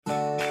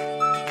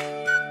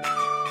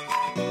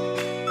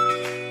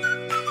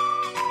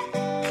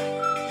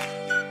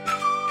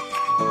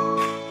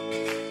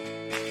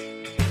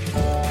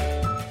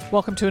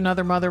Welcome to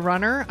another Mother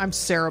Runner. I'm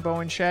Sarah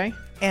Bowen-Shea.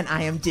 And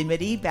I am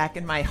Dinwiddie, back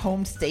in my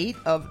home state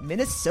of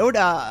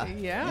Minnesota.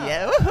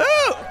 Yeah.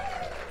 Woohoo!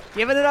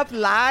 Giving it up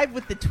live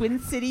with the Twin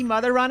City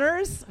Mother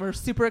Runners. We're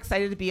super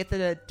excited to be at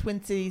the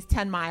Twin Cities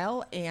 10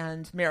 mile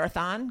and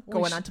marathon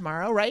going on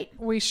tomorrow, right?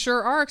 We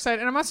sure are excited.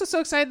 And I'm also so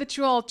excited that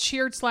you all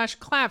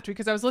cheered/clapped,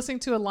 because I was listening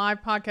to a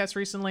live podcast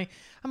recently.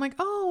 I'm like,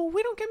 oh,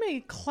 we don't get many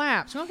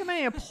claps. We don't get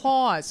many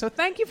applause. So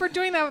thank you for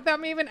doing that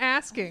without me even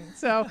asking.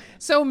 So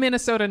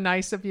Minnesota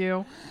nice of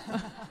you.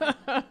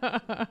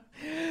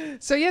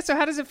 So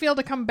how does it feel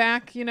to come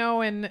back,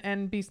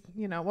 and be,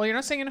 well, you're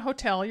not staying in a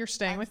hotel. You're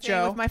staying with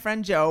Joe. With my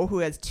friend Joe, who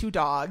has 2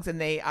 dogs,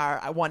 and they are,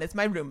 one is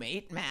my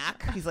roommate,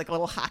 Mac. He's like a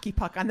little hockey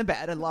puck on the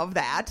bed. I love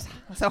that.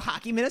 So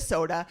hockey,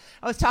 Minnesota.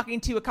 I was talking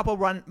to a couple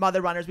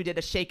mother runners. We did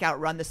a shakeout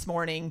run this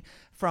morning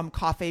from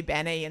Cafe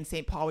Bene in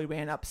St. Paul. We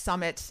ran up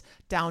Summit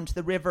down to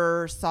the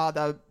river, saw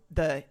the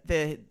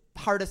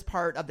hardest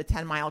part of the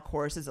 10-mile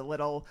course is a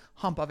little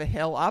hump of a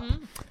hill up.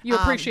 You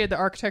appreciated the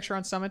architecture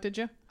on Summit, did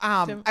you?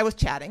 I was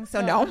chatting,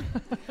 so no.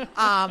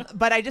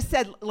 But I just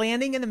said,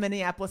 landing in the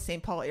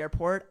Minneapolis-St. Paul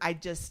airport, I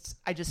just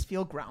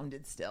feel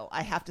grounded still.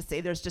 I have to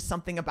say, there's just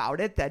something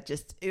about it that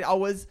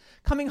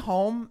coming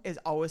home is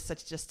always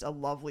just a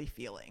lovely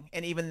feeling.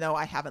 And even though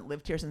I haven't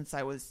lived here since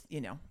I was,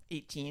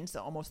 18,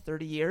 so almost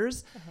 30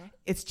 years,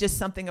 it's just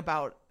something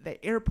about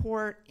the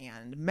airport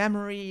and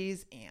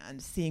memories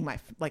and seeing I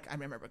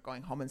remember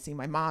going home and seeing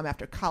my mom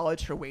after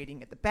college, her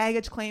waiting at the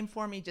baggage claim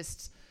for me.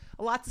 Just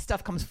lots of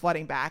stuff comes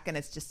flooding back, and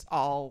it's just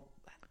all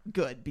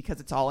good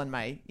because it's all in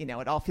my,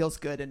 it all feels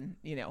good and,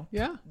 in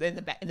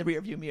the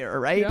rear view mirror,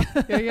 right?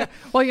 Yeah.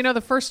 Well,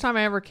 the first time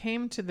I ever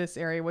came to this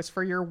area was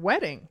for your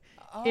wedding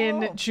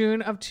in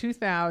June of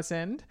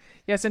 2000.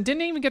 Yes, and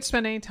didn't even get to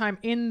spend any time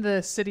in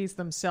the cities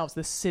themselves.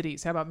 The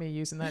cities. How about me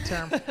using that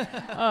term?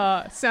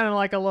 Sounding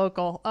like a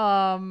local.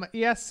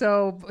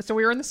 So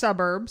we were in the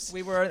suburbs.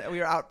 We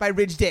were out by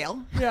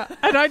Ridgedale. Yeah,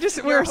 and our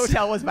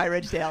hotel was by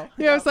Ridgedale.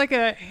 Yeah, it was like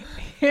a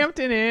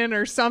Hampton Inn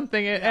or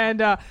something.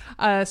 Yeah.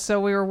 And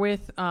so we were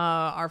with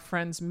our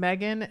friends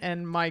Megan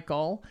and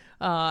Michael,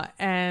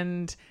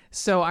 and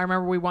so I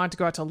remember we wanted to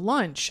go out to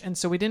lunch, and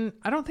so I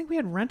don't think we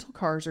had rental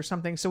cars or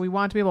something, so we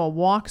wanted to be able to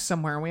walk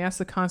somewhere, and we asked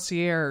the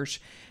concierge,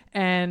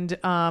 and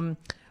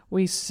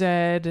we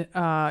said,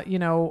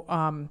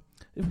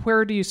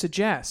 where do you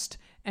suggest?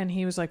 And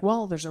he was like,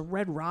 well, there's a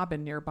Red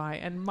Robin nearby.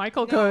 And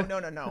Michael goes...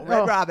 No.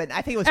 Red Robin.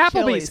 I think it was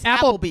Applebee's.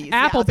 Applebee's.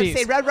 Yeah, I was gonna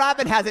say Red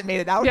Robin hasn't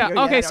made it out here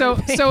okay, yet. So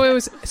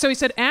he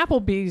said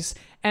Applebee's,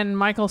 and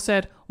Michael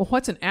said, well,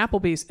 what's an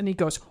Applebee's? And he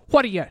goes,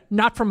 what are you,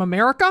 not from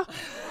America?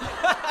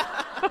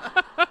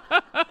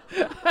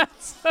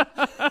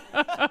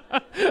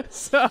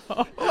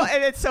 Well,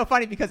 and it's so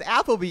funny because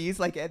Applebee's,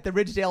 like at the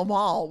Ridgedale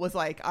Mall, was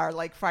like our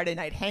Friday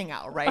night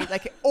hangout, right?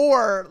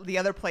 Or the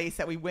other place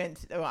that we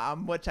went,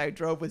 which I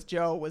drove with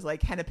Joe, was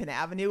like Hennepin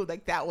Avenue.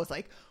 Like that was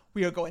like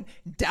we were going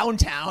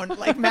downtown,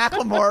 like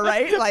Macklemore,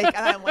 right? And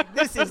I'm like,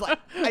 this is like,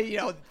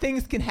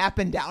 things can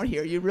happen down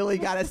here. You really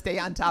got to stay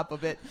on top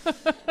of it. So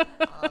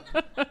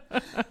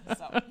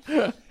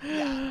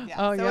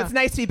it's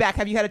nice to be back.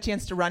 Have you had a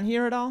chance to run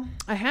here at all?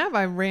 I have.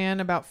 I ran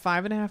about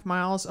 5.5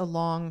 miles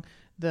along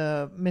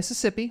the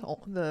Mississippi,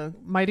 the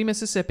mighty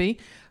Mississippi,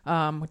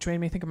 which made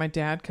me think of my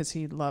dad because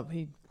he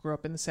grew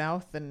up in the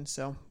South, and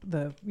so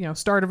the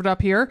start of it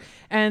up here.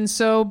 And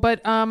so,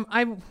 but Tim,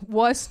 I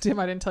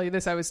didn't tell you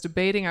this. I was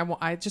debating.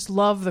 I just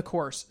love the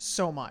course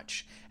so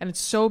much, and it's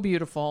so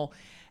beautiful.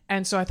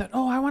 And so I thought,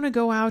 I want to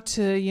go out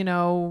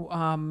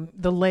to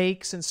the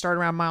lakes and start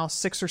around mile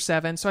 6 or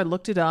 7. So I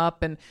looked it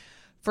up and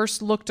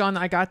first looked on.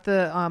 I got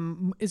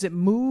the is it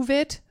Move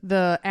It,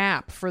 the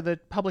app for the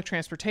public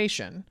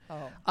transportation?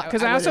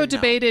 Because I also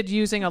debated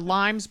using a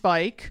Lime's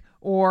bike.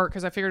 Or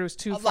because I figured it was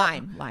too far.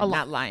 Lime,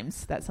 not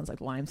Lyme's. That sounds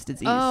like Lyme's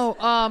disease.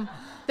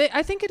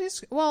 I think it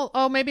is. Well,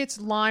 maybe it's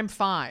Lime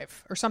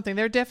 5 or something.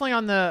 They're definitely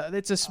on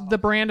the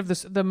brand of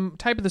the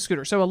type of the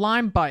scooter. So a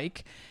Lime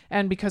bike,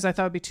 and because I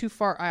thought it'd be too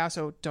far, I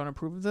also don't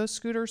approve of those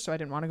scooters, so I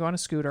didn't want to go on a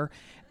scooter.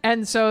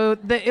 And so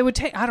it would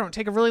take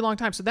a really long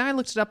time. So then I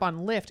looked it up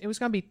on Lyft. It was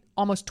going to be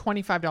almost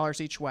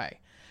 $25 each way.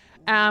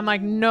 And I'm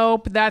like,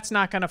 nope, that's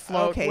not going to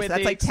float. Okay, with so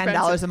that's like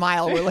 $10 a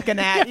mile we're looking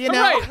at,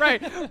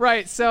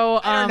 right.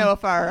 So I don't know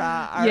if our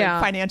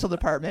financial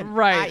department,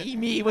 i.e.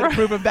 me, would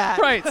approve of that.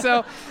 Right.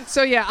 So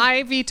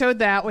I vetoed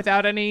that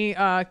without any,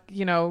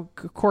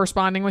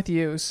 corresponding with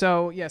you.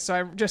 So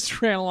I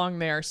just ran along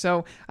there.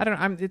 So I don't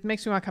know. It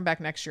makes me want to come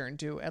back next year and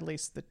do at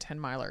least the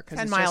 10-miler.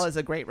 10-mile is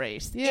a great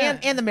race. Yeah.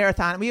 And the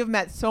marathon. We have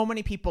met so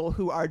many people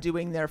who are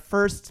doing their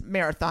first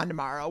marathon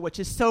tomorrow, which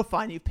is so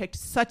fun. You've picked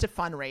such a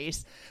fun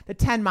race. The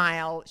 10-mile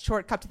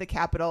shortcut to the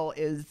Capitol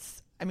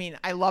is,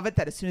 I love it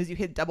that as soon as you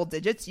hit double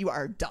digits, you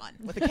are done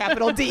with a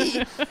capital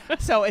D.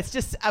 So it's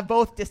just,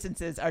 both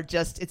distances are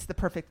it's the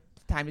perfect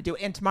time to do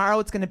it. And tomorrow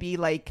it's going to be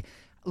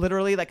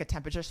literally like a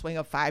temperature swing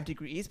of 5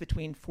 degrees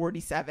between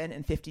 47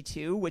 and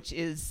 52, which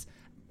is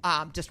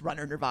just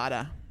runner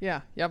Nevada.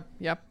 Yeah.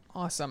 Yep.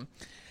 Awesome.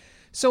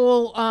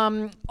 So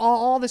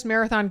all this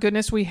marathon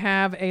goodness, we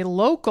have a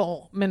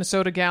local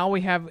Minnesota gal.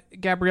 We have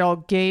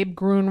Gabriele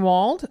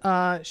Grunewald.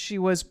 She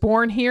was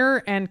born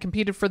here and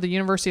competed for the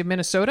University of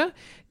Minnesota.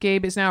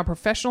 Gabe is now a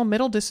professional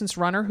middle distance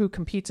runner who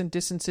competes in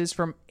distances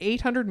from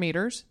 800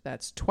 meters,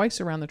 that's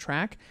twice around the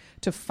track,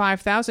 to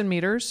 5,000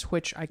 meters,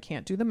 which I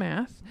can't do the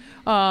math.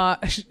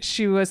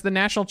 She was the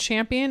national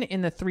champion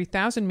in the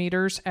 3,000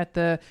 meters at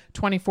the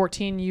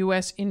 2014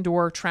 U.S.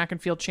 Indoor Track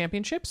and Field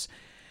Championships.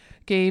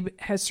 Gabe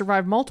has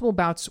survived multiple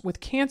bouts with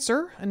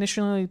cancer,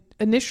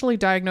 initially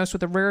diagnosed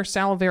with a rare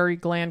salivary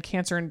gland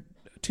cancer in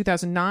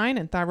 2009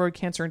 and thyroid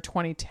cancer in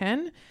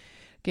 2010.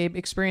 Gabe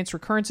experienced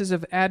recurrences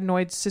of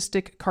adenoid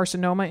cystic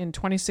carcinoma in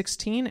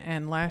 2016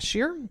 and last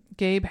year.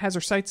 Gabe has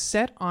her sights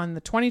set on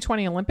the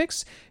 2020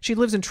 Olympics. She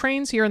lives and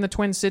trains here in the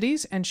Twin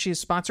Cities, and she is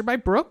sponsored by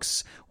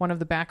Brooks, one of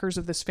the backers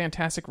of this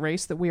fantastic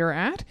race that we are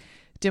at.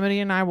 Dimity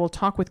and I will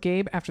talk with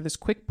Gabe after this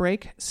quick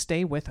break.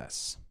 Stay with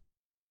us.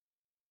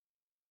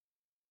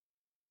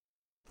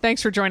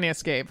 Thanks for joining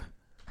us, Gabe.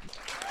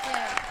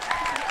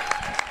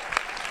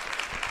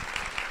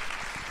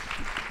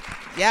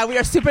 Yeah, we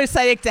are super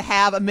excited to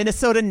have a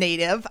Minnesota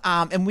native.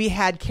 And we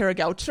had Kara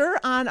Goucher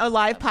on a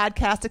live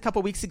podcast a couple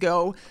weeks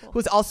ago, who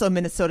was also a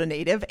Minnesota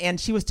native.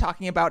 And she was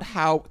talking about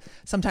how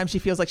sometimes she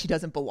feels like she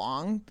doesn't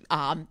belong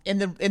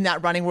in that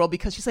running world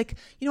because she's like,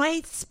 I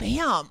ate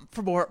Spam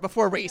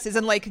before races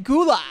and like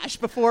goulash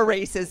before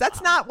races.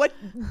 That's not what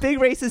big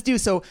races do.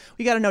 So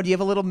we got to know, do you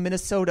have a little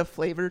Minnesota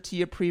flavor to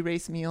your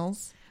pre-race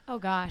meals? Oh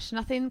gosh,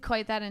 nothing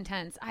quite that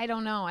intense. I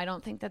don't know. I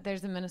don't think that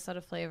there's a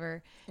Minnesota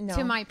flavor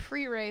to my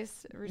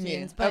pre-race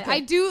routines, but I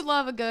do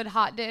love a good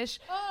hot dish.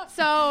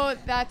 So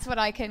that's what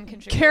I can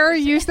contribute. Kara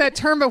used that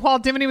term, but while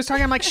Dimity was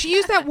talking, I'm like, she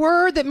used that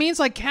word that means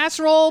like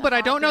casserole, but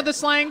I don't know the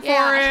slang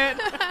for it.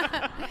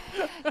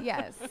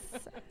 Yes.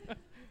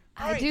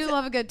 I do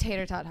love a good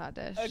tater tot hot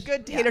dish. A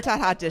good tater tot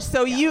hot dish.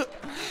 So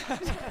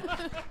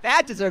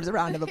that deserves a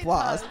round of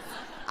applause.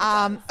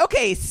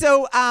 Okay,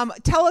 so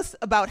tell us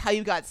about how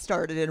you got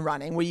started in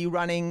running. Were you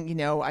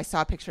running, I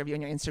saw a picture of you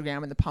on your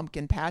Instagram in the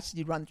pumpkin patch. Did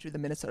you run through the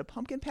Minnesota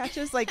pumpkin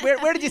patches? Like,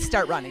 where did you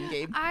start running,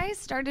 Gabe? I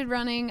started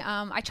running.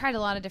 I tried a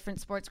lot of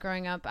different sports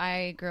growing up.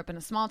 I grew up in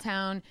a small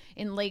town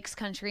in Lakes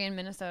Country in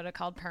Minnesota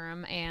called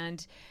Perham,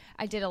 and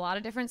I did a lot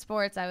of different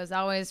sports. I was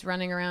always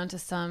running around to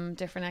some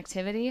different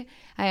activity.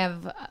 I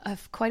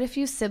have quite a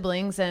few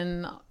siblings,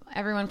 and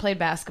everyone played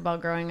basketball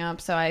growing up,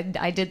 so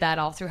I did that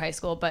all through high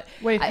school. But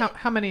wait,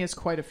 how many is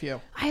quite a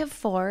few? I have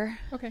 4.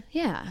 Okay.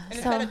 Yeah. And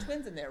a set of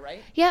twins in there,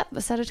 right? Yep,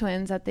 a set of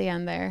twins at the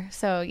end there.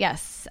 So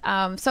yes.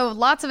 So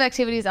lots of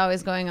activities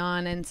always going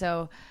on, and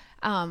so.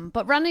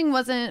 But running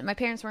wasn't. My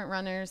parents weren't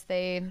runners.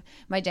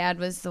 My dad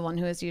was the one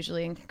who was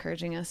usually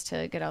encouraging us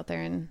to get out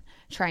there and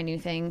try new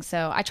things.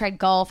 So I tried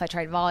golf. I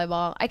tried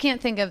volleyball. I can't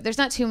think of. There's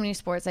not too many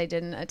sports I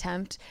didn't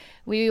attempt.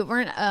 We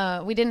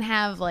didn't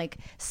have like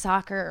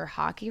soccer or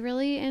hockey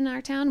really in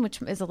our town,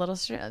 which is a little.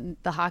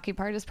 The hockey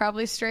part is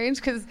probably strange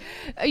because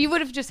you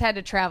would have just had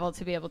to travel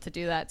to be able to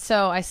do that.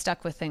 So I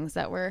stuck with things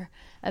that were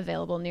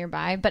available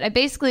nearby. But I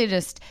basically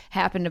just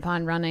happened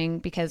upon running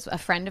because a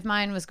friend of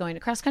mine was going to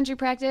cross country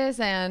practice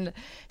and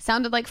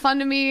sounded like fun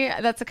to me.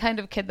 That's the kind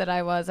of kid that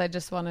I was. I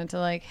just wanted to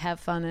like have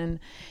fun and,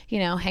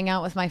 hang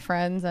out with my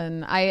friends.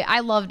 And I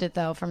loved it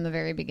though from the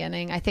very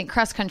beginning. I think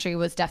cross country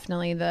was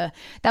definitely that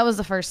was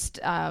the first,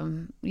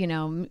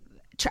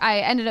 I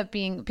ended up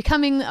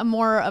becoming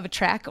more of a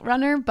track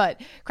runner, but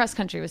cross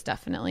country was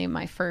definitely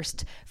my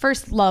first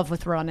love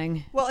with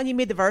running. Well, and you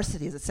made the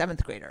varsity as a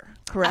 7th grader,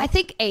 correct? I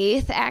think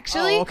 8th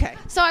actually. Oh, okay.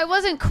 So I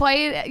wasn't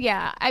quite.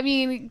 Yeah, I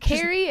mean,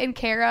 Carrie and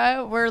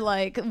Kara were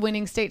like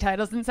winning state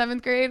titles in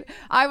 7th grade.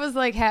 I was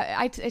like,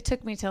 it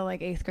took me till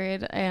like 8th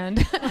grade, and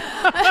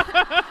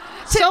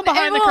still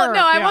behind the curve.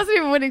 No, I wasn't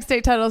even winning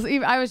state titles.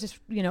 I was just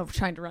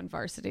trying to run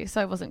varsity, so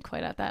I wasn't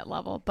quite at that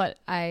level. But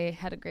I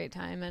had a great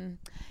time, and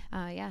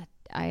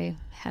I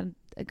had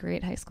a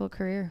great high school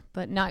career,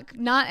 but not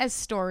as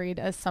storied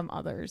as some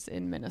others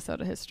in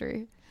Minnesota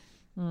history.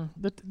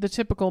 The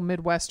typical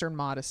Midwestern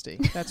modesty.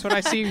 That's what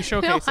I see you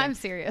showcasing. No, I'm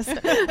serious.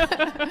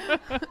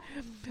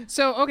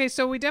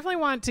 So we definitely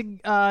want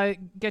to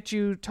get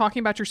you talking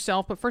about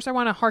yourself, but first I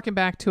want to harken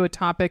back to a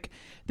topic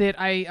that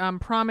I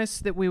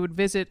promised that we would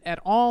visit at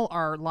all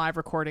our live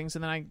recordings,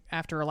 and then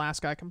after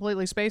Alaska, I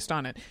completely spaced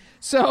on it.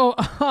 So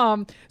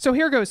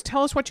here goes.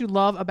 Tell us what you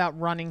love about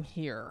running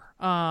here.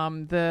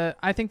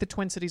 I think the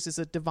Twin Cities is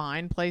a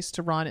divine place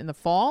to run in the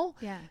fall.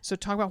 Yeah. So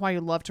talk about why you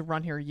love to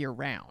run here year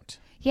round.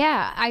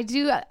 Yeah, I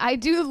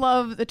do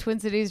love the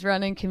Twin Cities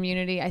running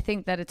community. I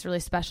think that it's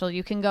really special.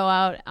 You can go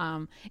out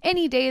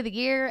any day of the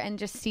year and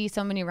just see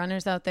so many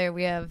runners out there.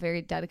 We have a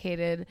very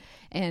dedicated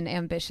and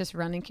ambitious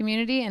running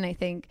community, and I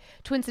think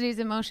Twin Cities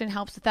in Motion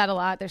helps with that a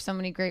lot. There's so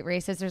many great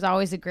races. There's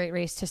always a great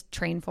race to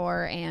train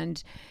for,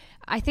 and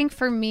I think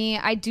for me,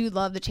 I do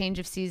love the change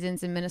of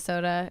seasons in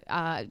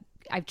Minnesota.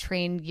 I've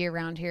trained year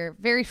round here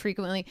very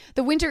frequently.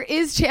 The winter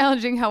is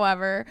challenging,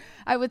 however.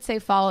 I would say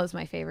fall is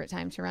my favorite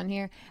time to run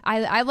here.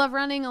 I love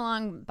running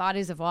along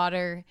bodies of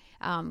water,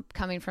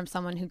 coming from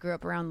someone who grew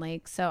up around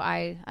lakes. So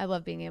I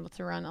love being able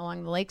to run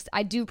along the lakes.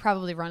 I do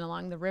probably run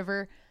along the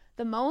river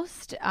the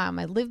most. I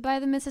live by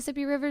the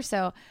Mississippi River,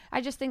 so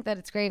I just think that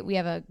it's great. We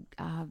have a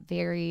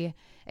very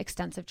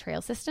extensive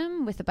trail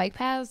system with the bike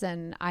paths,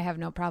 and I have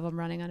no problem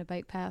running on a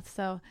bike path.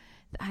 So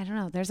I don't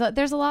know.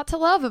 There's a lot to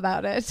love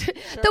about it. Sure.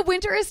 The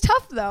winter is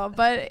tough though,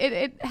 but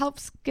it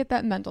helps get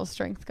that mental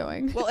strength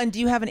going. Well, and do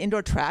you have an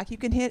indoor track you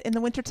can hit in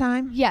the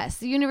wintertime? Yes,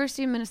 the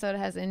University of Minnesota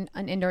has an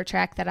indoor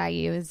track that I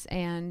use,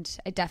 and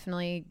I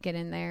definitely get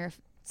in there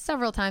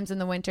several times in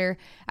the winter.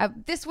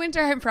 This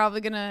winter, I'm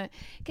probably gonna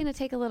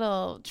take a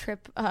little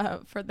trip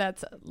for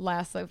that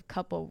lasts a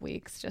couple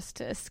weeks just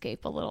to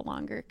escape a little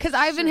longer, because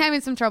I've been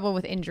having some trouble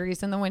with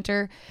injuries in the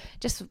winter,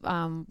 just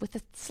with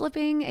the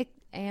slipping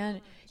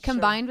and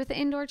combined with the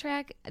indoor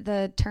track.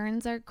 The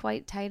turns are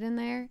quite tight in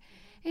there.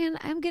 And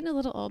I'm getting a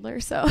little older,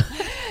 so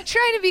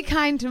trying to be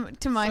kind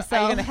to myself. So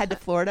are you going to head to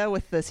Florida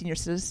with the senior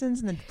citizens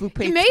and the Blue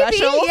Plate Maybe,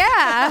 specials?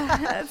 Yeah.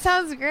 That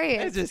sounds great.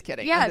 I'm just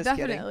kidding. Yeah, I'm just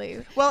definitely.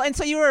 Kidding. Well, and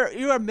so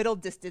you're a middle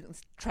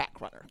distance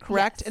track runner,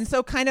 correct? Yes. And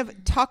so kind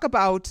of talk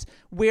about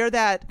where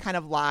that kind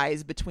of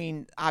lies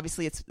between,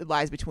 obviously it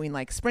lies between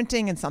like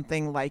sprinting and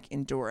something like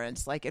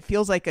endurance. Like it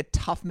feels like a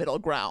tough middle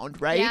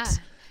ground, right? Yeah.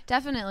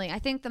 Definitely. I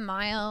think the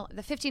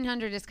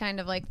 1500 is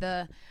kind of like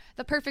the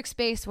perfect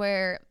space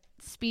where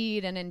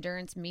speed and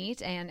endurance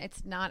meet, and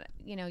it's not,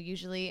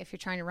 usually if you're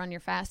trying to run your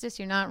fastest,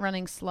 you're not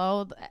running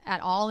slow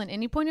at all in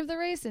any point of the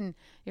race, and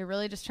you're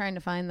really just trying to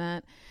find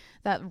that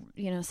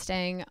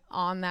staying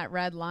on that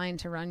red line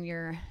to run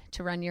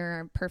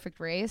your perfect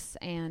race.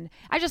 And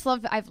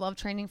I've loved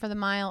training for the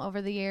mile over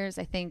the years.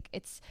 I think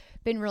it's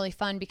been really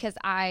fun because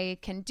I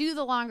can do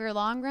the longer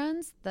long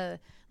runs, the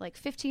like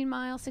 15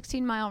 mile,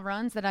 16 mile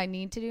runs that I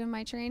need to do in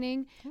my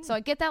training. So I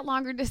get that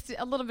longer distance,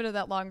 a little bit of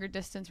that longer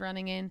distance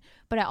running in,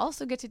 but I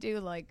also get to do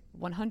like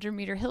 100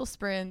 meter hill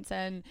sprints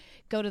and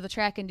go to the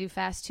track and do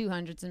fast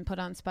 200s and put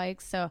on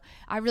spikes. So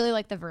I really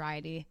like the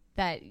variety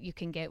that you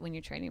can get when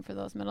you're training for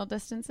those middle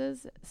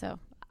distances. So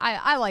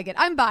I like it.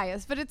 I'm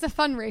biased, but it's a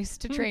fun race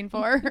to train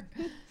for.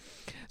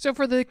 So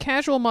for the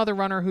casual mother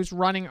runner who's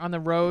running on the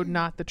road,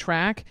 not the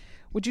track,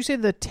 would you say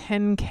the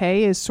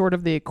 10K is sort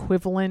of the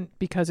equivalent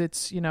because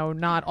it's,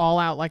 not all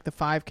out like the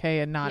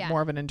 5K and not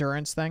more of an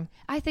endurance thing?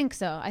 I think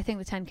so. I think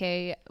the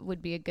 10K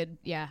would be a good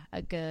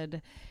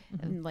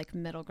like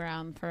middle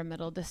ground for a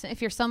middle distance.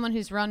 If you're someone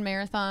who's run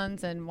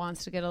marathons and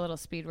wants to get a little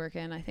speed work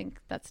in, I think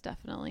that's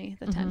definitely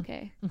the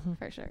 10K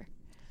for sure.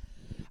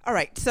 All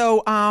right.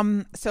 So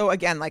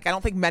again, like, I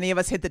don't think many of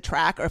us hit the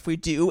track, or if we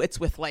do, it's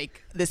with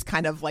like this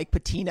kind of like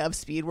patina of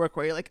speed work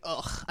where you're like,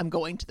 ugh, I'm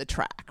going to the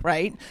track.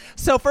 Right.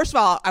 So first of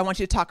all, I want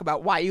you to talk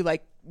about why you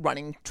like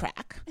running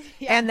track.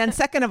 Yeah. And then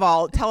second of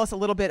all, tell us a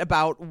little bit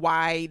about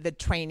why the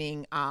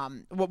training,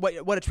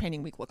 what a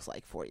training week looks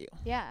like for you.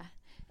 Yeah.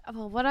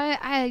 Well,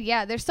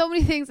 there's so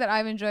many things that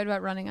I've enjoyed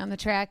about running on the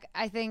track.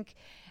 I think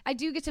I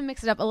do get to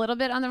mix it up a little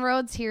bit on the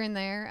roads here and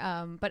there,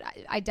 but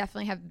I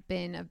definitely have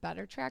been a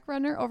better track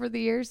runner over the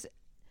years.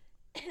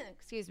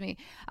 Excuse me.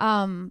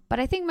 But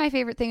I think my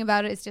favorite thing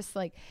about it is just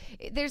like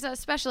there's a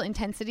special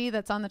intensity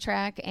that's on the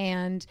track,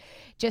 and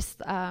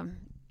just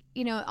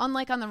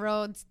unlike on the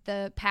roads,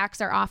 the packs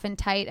are often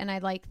tight, and I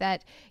like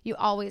that you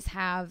always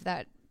have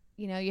that.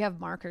 You have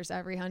markers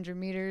every 100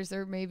 meters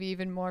or maybe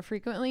even more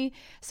frequently.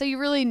 So you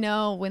really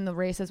know when the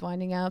race is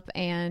winding up,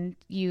 and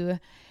you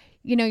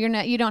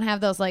don't have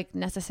those like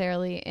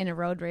necessarily in a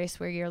road race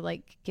where you're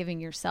like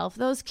giving yourself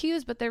those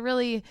cues, but they're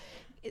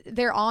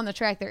on the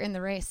track, they're in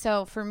the race.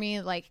 So for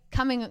me, like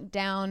coming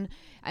down,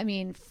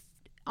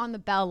 on the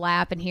bell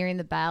lap and hearing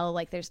the bell,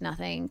 like there's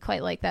nothing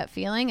quite like that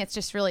feeling. It's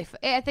just really,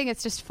 I think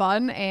it's just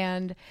fun.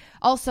 And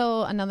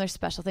also another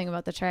special thing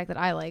about the track that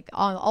I like,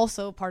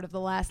 also part of the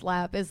last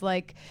lap, is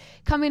like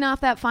coming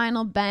off that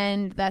final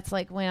bend. That's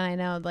like when I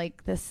know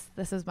like this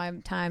is my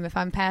time. If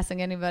I'm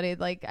passing anybody,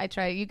 like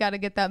you got to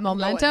get that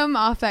momentum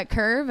off that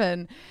curve,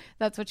 and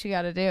that's what you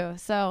got to do.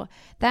 So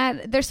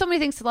there's so many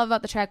things to love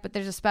about the track, but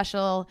there's a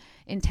special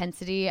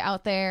intensity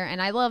out there,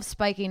 and I love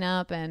spiking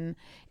up, and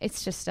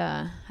it's just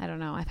I don't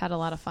know, I've had a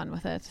lot of fun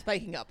with it.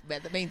 Spiking up,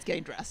 man, the main's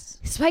getting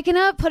dressed. Spiking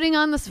up, putting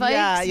on the spikes.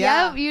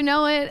 Yeah. Yep, you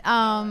know it.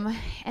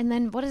 And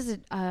then what is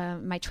it?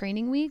 My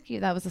training week.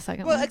 That was the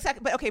second one. Well,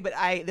 exactly. But okay,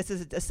 this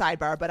is a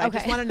sidebar, but I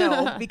just want to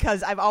know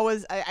because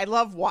I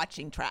love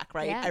watching track,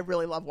 right? Yeah. I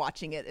really love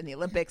watching it in the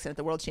Olympics and at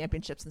the World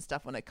Championships and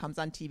stuff when it comes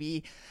on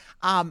TV.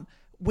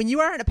 When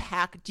you are in a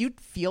pack, do you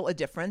feel a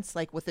difference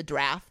like with the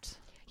draft?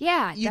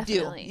 Yeah, you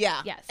definitely. do.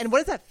 Yeah. Yes. And what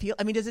does that feel?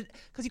 Does it,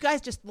 because you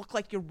guys just look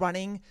like you're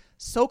running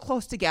so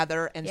close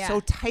together and so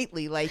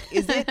tightly. Like,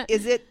 is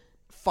it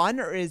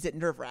fun or is it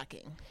nerve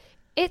wracking?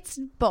 It's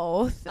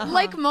both.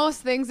 Like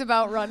most things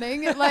about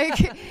running, like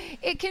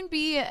it can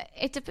be,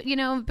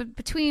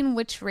 between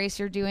which race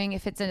you're doing,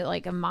 if it's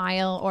like a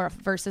mile or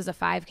versus a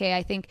 5K,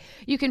 I think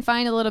you can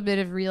find a little bit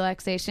of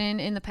relaxation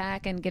in the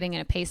pack and getting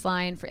in a pace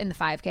line in the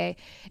 5K.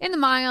 In the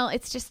mile,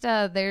 it's just,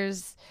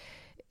 it's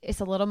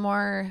a little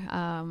more,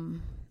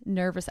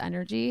 nervous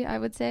energy, I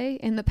would say,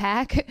 in the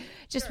pack,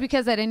 just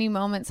because at any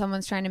moment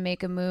someone's trying to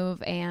make a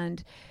move.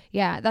 And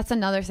yeah, that's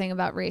another thing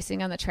about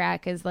racing on the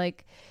track is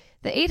like,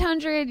 the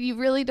 800, you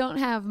really don't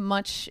have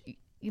much,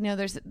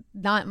 there's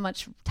not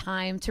much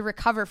time to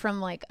recover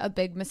from like a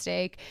big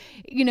mistake,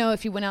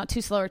 if you went out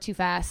too slow or too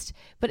fast.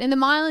 But in the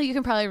mile, you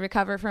can probably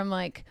recover from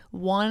like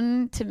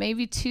 1 to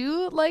maybe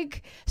 2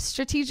 like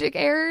strategic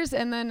errors.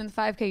 And then in the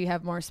 5K, you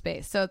have more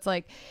space. So it's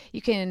like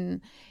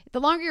the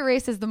longer your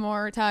race is, the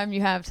more time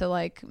you have to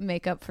like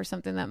make up for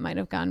something that might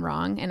have gone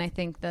wrong. And I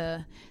think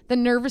the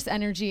nervous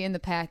energy in the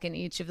pack in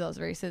each of those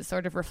races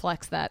sort of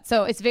reflects that.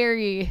 So it's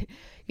very,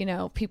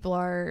 people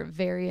are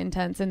very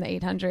intense in the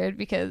 800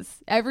 because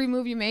every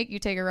move you make, you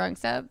take a wrong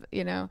step.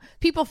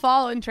 People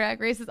fall in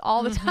track races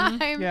all the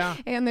time. Yeah.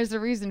 And there's a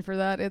reason for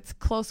that. It's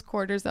close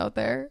quarters out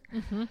there.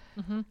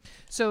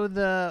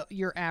 So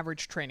your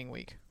average training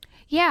week?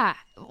 Yeah.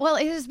 Well,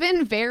 it has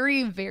been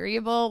very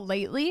variable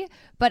lately,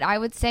 but I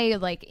would say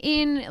like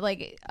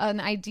an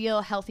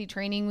ideal healthy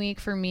training week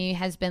for me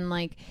has been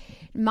like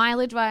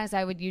mileage wise,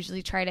 I would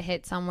usually try to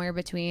hit somewhere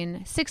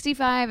between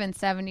 65 and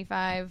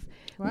 75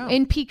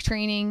 in peak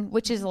training,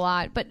 which is a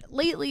lot. But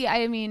lately,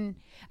 I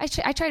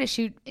try to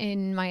shoot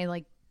in my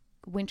like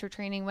winter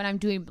training when I'm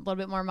doing a little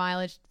bit more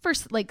mileage,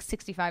 first like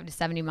 65 to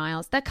 70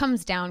 miles. That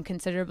comes down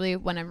considerably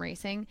when I'm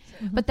racing.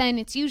 But then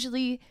it's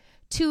usually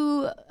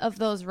 2 of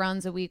those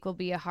runs a week will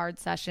be a hard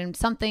session.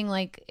 Something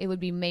like it would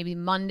be maybe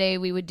Monday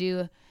we would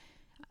do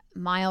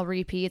mile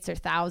repeats or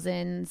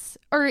thousands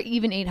or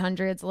even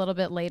 800s a little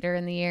bit later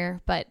in the year.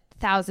 But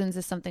thousands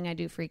is something I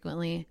do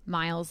frequently,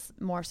 miles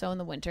more so in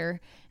the winter.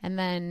 And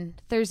then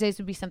Thursdays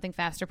would be something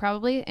faster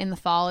probably. In the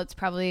fall, it's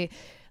probably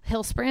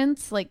hill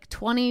sprints, like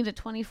 20 to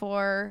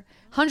 24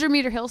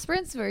 100-meter hill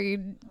sprints where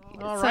you...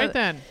 All right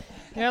then.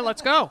 Yeah,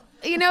 let's go.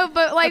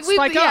 But like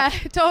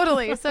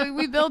totally. So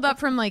we build up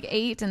from like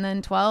 8 and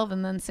then 12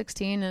 and then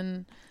 16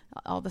 and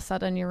all of a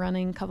sudden you're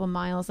running a couple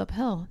miles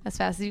uphill as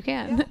fast as you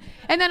can. Yeah.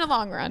 And then a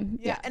long run.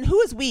 Yeah. And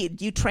who is we?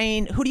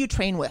 Who do you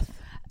train with?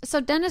 So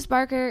Dennis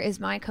Barker is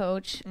my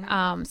coach. So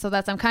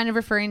I'm kind of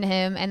referring to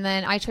him. And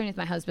then I train with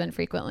my husband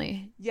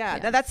frequently. Yeah.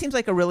 Now that seems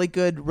like a really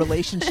good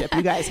relationship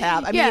you guys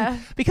have. I mean,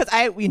 because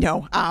I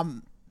know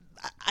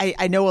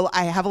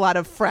I have a lot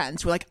of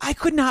friends who are like, I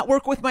could not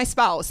work with my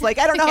spouse. Like,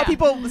 I don't know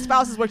how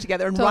spouses work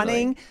together, and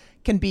running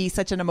can be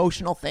such an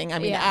emotional thing. I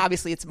mean,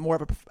 obviously it's more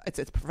of it's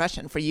a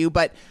profession for you,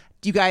 but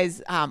do you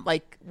guys,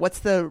 what's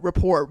the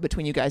rapport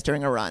between you guys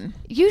during a run?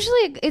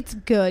 Usually it's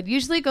good.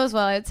 Usually it goes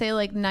well. I'd say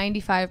like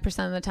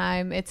 95% of the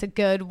time it's a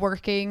good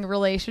working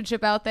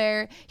relationship out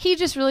there. He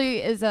just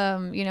really is,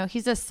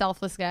 he's a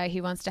selfless guy. He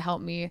wants to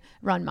help me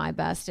run my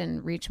best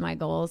and reach my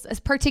goals, as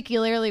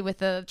particularly with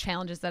the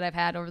challenges that I've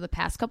had over the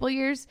past couple of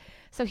years.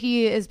 So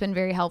he has been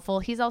very helpful.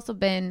 He's also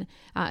been,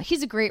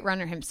 he's a great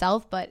runner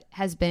himself, but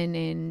has been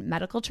in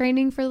medical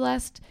training for the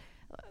last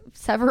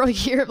several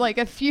years,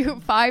 like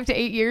 5 to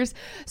 8 years.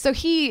 So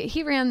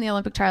he ran the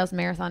Olympic trials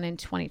marathon in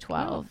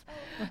 2012.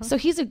 So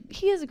he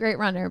is a great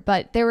runner,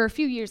 but there were a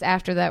few years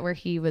after that where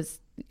he was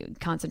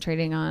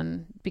concentrating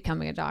on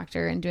becoming a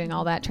doctor and doing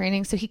all that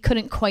training. So he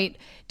couldn't quite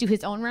do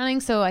his own running.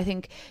 So I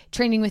think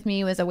training with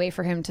me was a way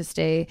for him to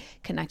stay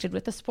connected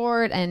with the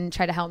sport and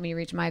try to help me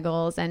reach my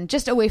goals, and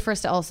just a way for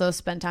us to also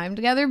spend time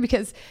together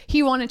because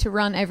he wanted to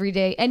run every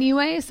day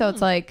anyway. So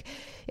it's like,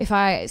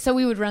 so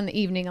we would run the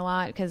evening a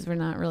lot because we're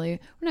not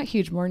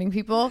huge morning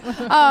people.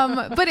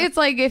 But it's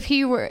like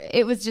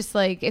it was just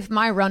like if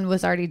my run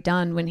was already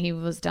done when he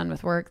was done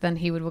with work, then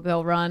he would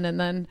go run, and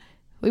then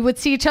we would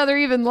see each other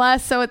even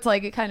less. So it's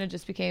like it kind of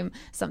just became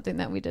something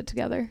that we did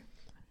together.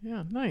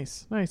 Yeah,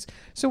 nice.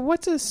 So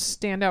what's a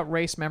standout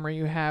race memory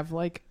you have?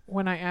 Like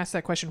when I ask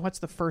that question, what's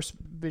the first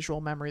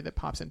visual memory that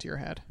pops into your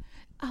head?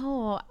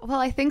 Oh, well,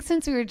 I think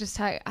since we were just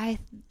I've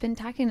been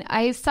talking,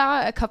 I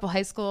saw a couple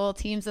high school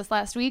teams this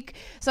last week.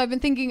 So I've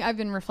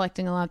been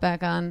reflecting a lot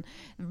back on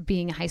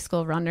being a high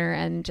school runner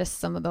and just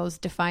some of those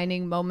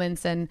defining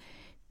moments and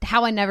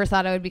how I never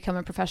thought I would become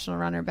a professional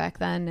runner back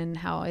then, and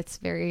how it's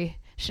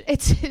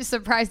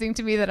surprising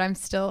to me that I'm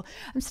still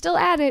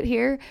at it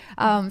here.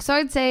 So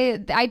I'd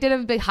say I did a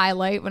big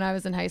highlight when I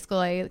was in high school.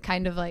 I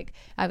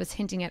was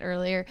hinting at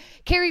earlier.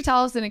 Carrie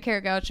Tollefson and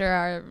Kara Goucher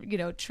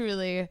are,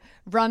 truly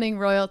running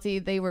royalty.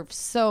 They were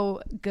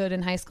so good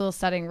in high school,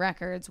 setting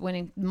records,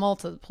 winning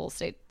multiple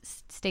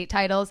state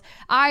titles.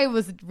 I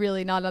was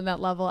really not on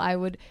that level. I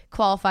would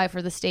qualify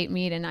for the state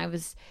meet, and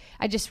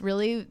I just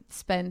really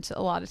spent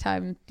a lot of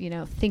time,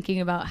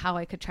 thinking about how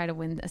I could try to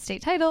win a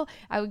state title.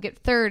 I would get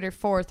third or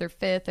fourth or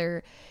fifth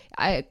or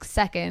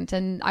second,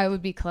 and I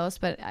would be close.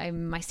 But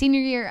my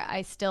senior year,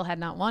 I still had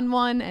not won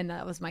one, and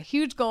that was my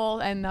huge goal.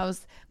 And that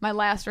was my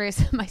last race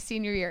of my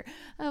senior year.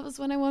 That was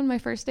when I won my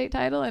first state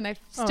title, and I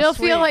still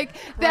feel like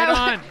that.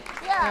 Right on.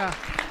 Yeah.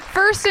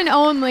 First and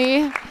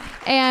only.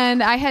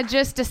 And I had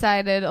just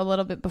decided a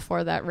little bit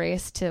before that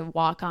race to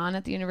walk on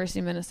at the University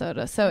of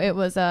Minnesota. So it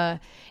was like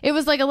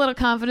a little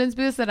confidence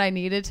boost that I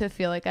needed to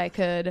feel like I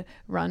could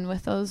run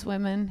with those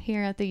women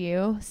here at the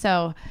U.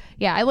 So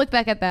yeah, I look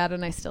back at that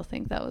and I still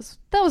think that was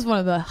one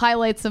of the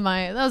highlights of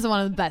that was one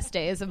of the best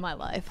days of my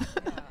life.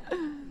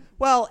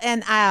 Well,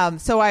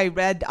 and so I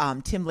read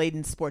Tim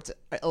Layden's Sports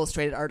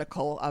Illustrated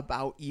article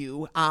about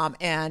you,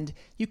 and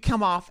you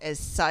come off as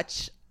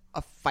such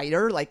a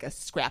fighter, like a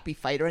scrappy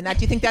fighter, and do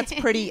you think that's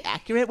pretty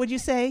accurate? Would you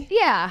say?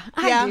 Yeah,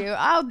 I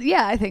do.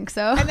 I think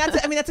so. And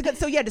that's a good.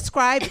 So yeah,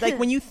 describe like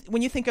when you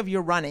think of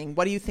your running.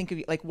 What do you think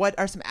of like? What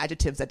are some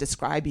adjectives that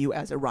describe you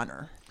as a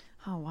runner?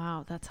 Oh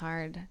wow, that's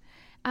hard.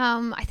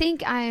 I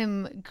think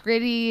I'm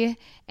gritty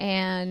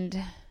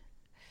and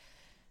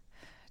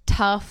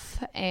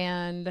tough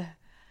and.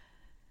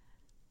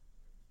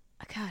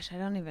 Gosh, I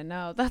don't even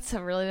know. That's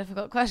a really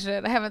difficult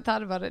question. I haven't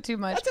thought about it too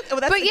much.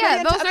 But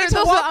yeah, those are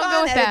to walk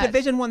on at that. a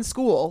Division I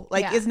school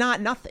is not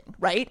nothing,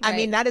 right? I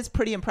mean, that is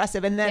pretty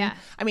impressive. And then,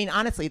 I mean,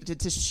 honestly,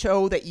 to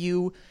show that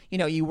you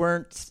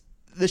weren't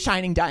the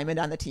shining diamond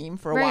on the team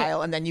for a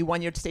while, and then you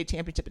won your state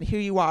championship, and here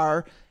you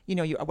are.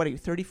 What are you,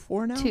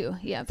 34 now?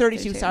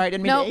 32. Sorry, I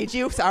didn't mean to age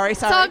you. Sorry.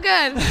 It's all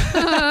good.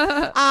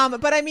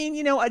 But I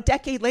mean, a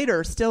decade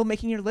later, still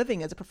making your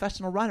living as a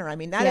professional runner. I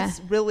mean, that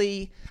is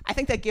really, I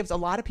think that gives a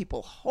lot of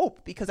people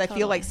hope, because I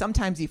feel like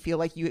sometimes you feel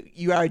like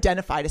you are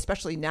identified,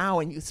 especially now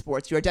in youth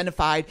sports, you're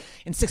identified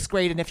in 6th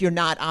grade. And if you're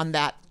not on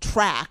that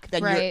track,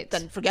 then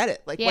then forget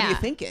it. Like, what are you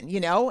thinking,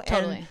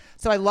 Totally. And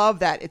so I love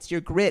that it's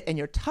your grit and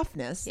your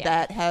toughness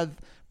that have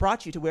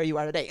brought you to where you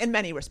are today in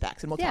many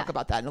respects, and we'll talk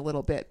about that in a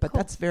little bit, but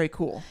that's very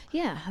cool.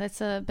 Yeah, it's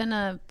been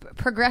a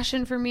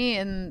progression for me,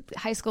 and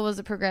high school was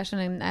a progression,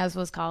 and as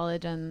was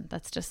college, and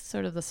that's just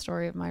sort of the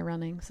story of my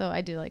running. So I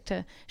do like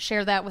to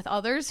share that with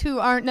others who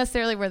aren't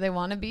necessarily where they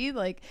want to be.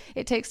 Like,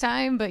 it takes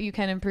time, but you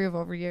can improve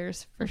over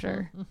years for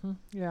sure.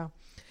 Yeah.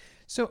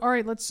 So all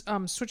right, let's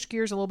switch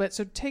gears a little bit.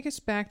 So take us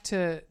back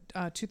to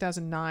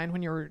 2009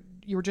 when you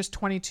were just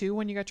 22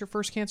 when you got your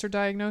first cancer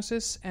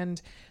diagnosis,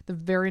 and the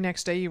very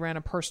next day you ran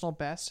a personal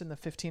best in the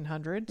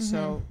 1500.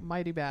 So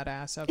mighty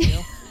badass of you.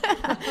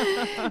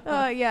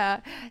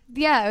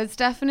 Yeah, it was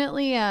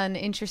definitely an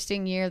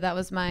interesting year. I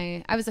was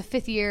a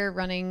 5th year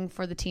running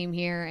for the team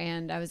here,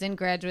 and I was in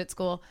graduate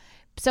school.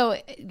 So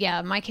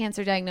yeah, my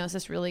cancer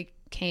diagnosis really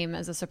came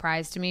as a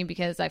surprise to me,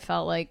 because I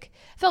felt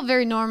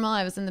very normal.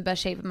 I was in the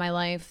best shape of my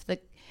life.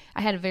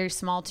 I had a very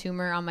small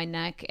tumor on my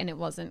neck, and it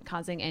wasn't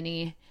causing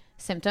any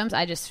symptoms.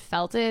 I just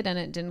felt it, and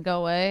it didn't go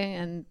away,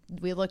 and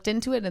we looked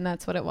into it, and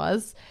that's what it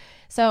was.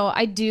 So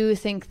I do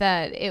think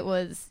that it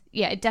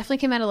definitely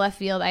came out of left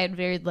field. I had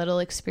very little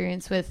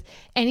experience with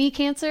any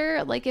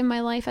cancer like in my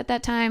life at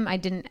that time. I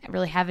didn't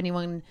really have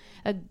anyone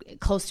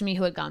close to me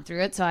who had gone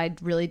through it, so I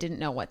really didn't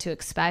know what to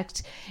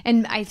expect.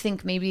 And I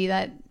think maybe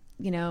that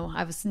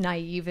I was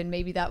naive, and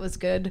maybe that was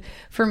good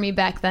for me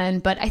back then.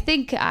 But I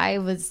think I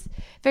was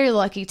very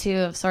lucky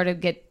to sort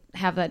of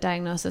have that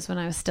diagnosis when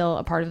I was still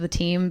a part of the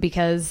team,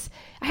 because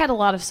I had a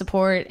lot of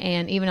support.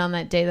 And even on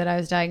that day that I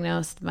was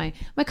diagnosed, my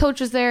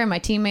coach was there and my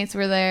teammates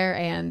were there,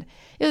 and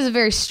it was a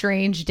very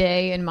strange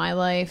day in my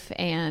life.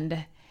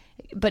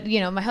 But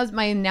my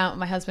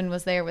husband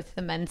was there with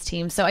the men's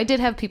team, so I did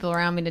have people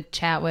around me to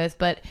chat with.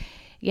 But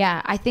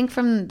yeah, I think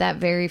from that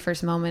very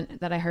first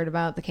moment that I heard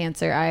about the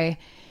cancer, I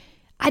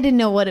didn't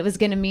know what it was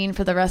going to mean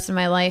for the rest of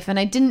my life. And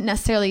I didn't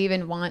necessarily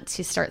even want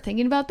to start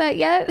thinking about that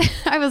yet.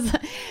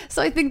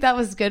 So I think that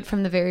was good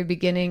from the very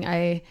beginning.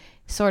 I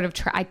sort of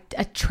I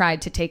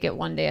tried to take it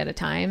one day at a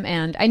time,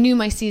 and I knew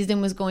my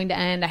season was going to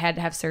end. I had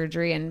to have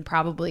surgery and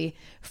probably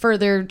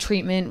further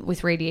treatment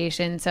with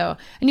radiation. So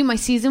I knew my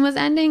season was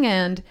ending,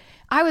 and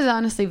I was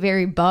honestly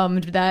very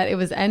bummed that it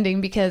was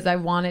ending, because I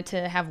wanted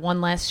to have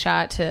one last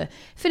shot to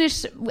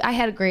finish. I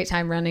had a great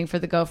time running for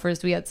the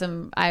Gophers.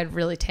 I had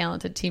really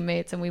talented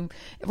teammates, and we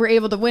were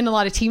able to win a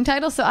lot of team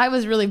titles. So I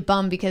was really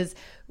bummed, because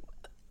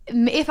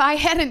if I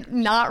hadn't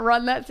not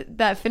run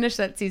that finish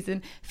that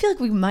season, I feel like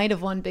we might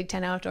have won Big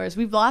Ten Outdoors.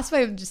 We've lost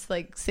by just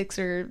like 6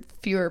 or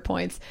fewer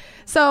points.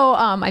 So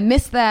I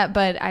missed that,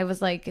 but I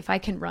was like, if I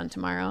can run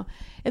tomorrow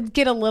and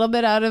get a little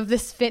bit out of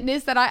this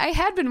fitness that I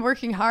had been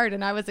working hard,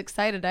 and I was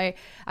excited.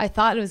 I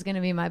thought it was going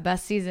to be my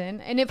best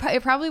season, and it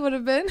probably would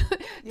have been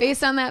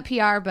based on that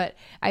PR, but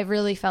I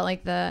really felt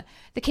like the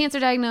cancer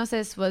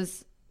diagnosis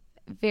was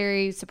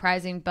very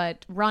surprising,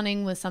 but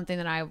running was something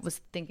that I was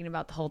thinking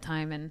about the whole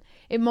time, and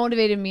it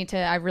motivated me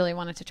I really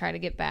wanted to try to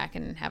get back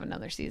and have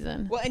another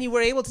season. Well, and you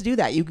were able to do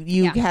that.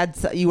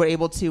 You were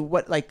able to,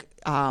 what did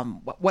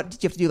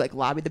you have to do? Like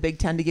lobby the Big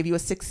Ten to give you a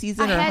 6th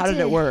season, or how did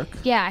it work?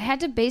 Yeah, I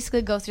had to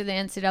basically go through the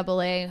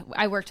NCAA.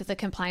 I worked with the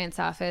compliance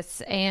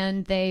office,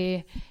 and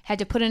they had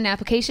to put in an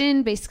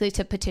application basically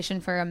to petition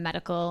for a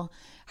medical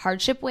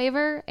hardship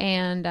waiver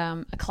and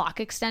a clock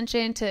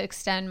extension to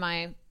extend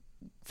my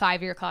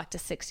 5-year clock to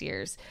 6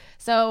 years.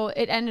 So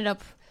it ended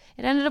up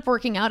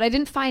working out. I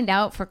didn't find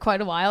out for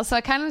quite a while, so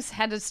I kind of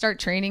had to start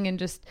training and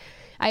just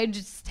I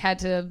just had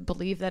to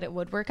believe that it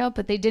would work out,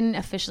 but they didn't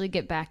officially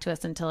get back to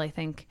us until I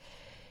think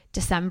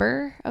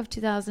December of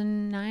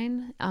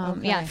 2009.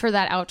 Yeah, for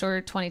that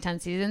outdoor 2010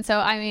 season. So,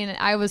 I mean,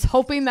 I was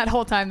hoping that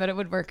whole time that it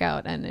would work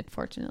out, and it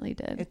fortunately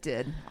did. It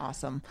did.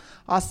 Awesome.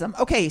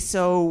 Okay.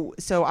 So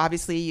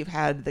obviously you've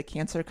had the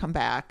cancer come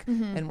back,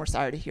 and we're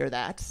sorry to hear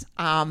that.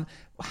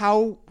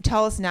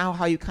 Tell us now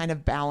how you kind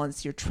of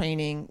balance your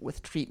training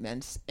with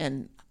treatments,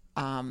 and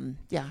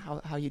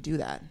how you do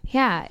that.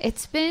 Yeah,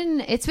 it's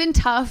been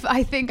tough.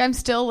 I think I'm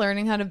still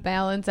learning how to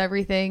balance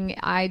everything.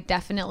 I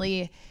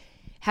definitely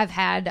have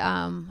had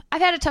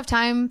I've had a tough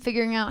time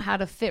figuring out how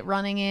to fit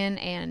running in,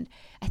 and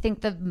I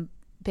think the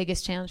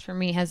biggest challenge for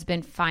me has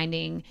been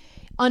finding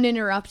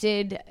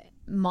uninterrupted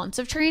months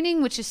of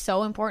training, which is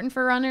so important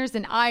for runners,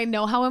 and I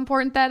know how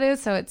important that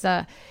is. So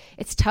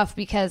it's tough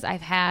because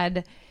I've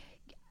had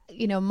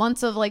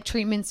months of like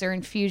treatments or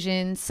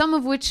infusions, some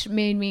of which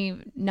made me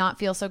not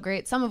feel so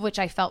great, some of which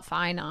I felt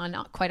fine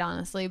on, quite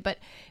honestly, but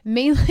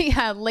mainly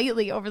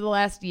lately over the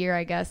last year,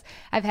 I guess,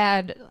 I've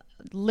had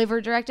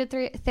liver-directed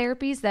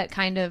therapies that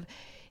kind of,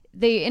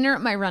 they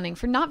interrupt my running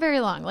for not very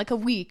long, like a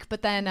week,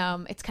 but then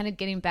it's kind of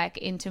getting back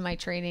into my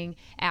training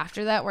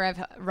after that, where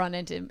I've run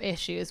into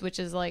issues, which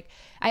is like,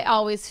 I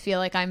always feel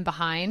like I'm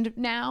behind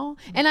now,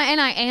 and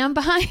I am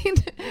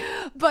behind,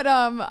 but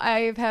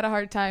I've had a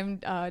hard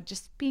time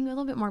just being a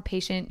little bit more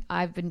patient.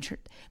 I've been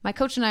my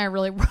coach and I are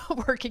really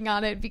working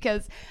on it,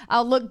 because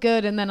I'll look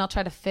good and then I'll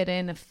try to fit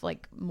in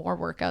like more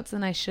workouts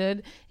than I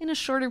should in a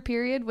shorter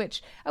period,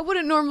 which I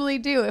wouldn't normally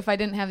do if I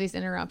didn't have these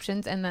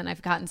interruptions. And then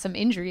I've gotten some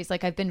injuries.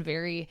 Like, I've been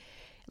very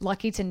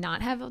lucky to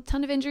not have a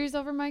ton of injuries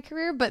over my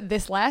career, but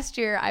this last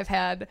year I've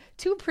had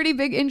 2 pretty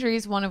big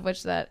injuries, one of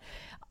which that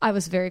I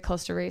was very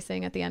close to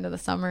racing at the end of the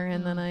summer,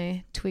 and then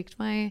I tweaked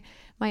my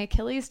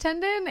Achilles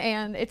tendon,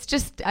 and it's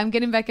just, I'm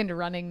getting back into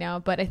running now,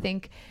 but I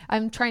think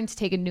I'm trying to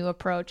take a new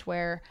approach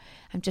where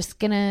I'm just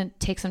going to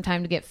take some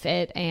time to get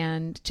fit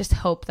and just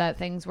hope that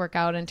things work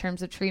out in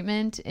terms of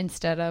treatment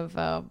instead of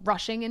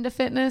rushing into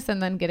fitness and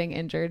then getting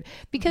injured.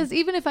 Because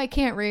even if I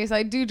can't race,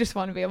 I do just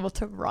want to be able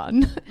to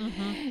run.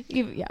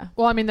 Yeah.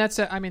 Well, I mean,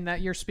 that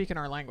you're speaking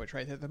our language,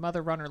 right? The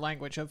mother runner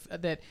language of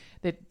that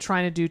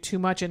trying to do too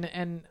much.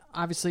 And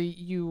obviously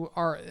you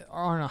are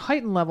on a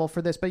heightened level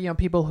for this, but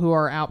people who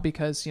are out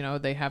because,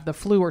 they have the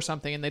flu or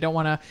something and they don't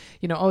want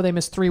to, they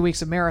missed 3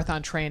 weeks of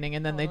marathon training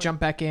and then they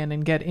jump back in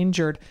and get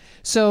injured.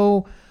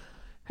 So,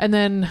 and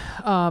then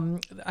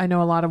I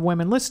know a lot of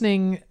women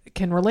listening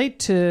can relate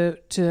to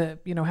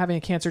having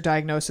a cancer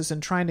diagnosis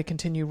and trying to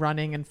continue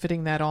running and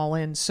fitting that all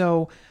in.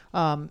 So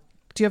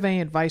do you have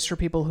any advice for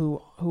people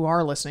who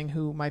are listening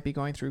who might be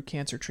going through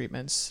cancer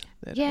treatments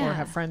or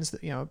have friends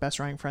that, a best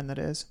running friend that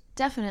is?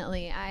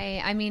 Definitely.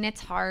 I mean,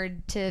 it's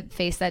hard to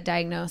face that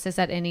diagnosis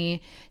at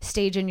any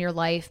stage in your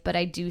life, but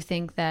I do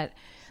think that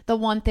the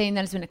one thing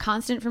that has been a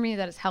constant for me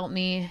that has helped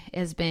me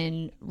has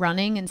been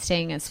running and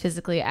staying as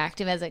physically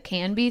active as it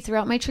can be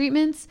throughout my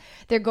treatments.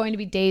 There are going to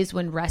be days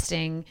when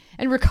resting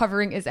and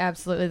recovering is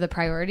absolutely the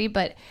priority,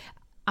 but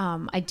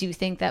I do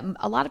think that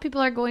a lot of people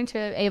are going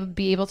to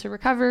be able to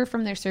recover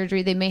from their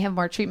surgery. They may have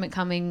more treatment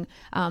coming,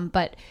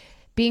 but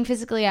being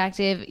physically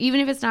active, even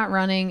if it's not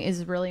running,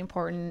 is really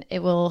important.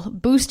 It will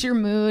boost your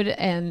mood,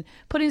 and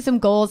putting some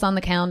goals on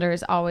the calendar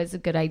is always a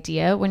good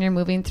idea when you're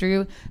moving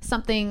through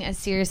something as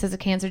serious as a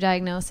cancer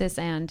diagnosis,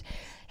 and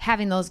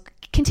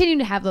continuing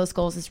to have those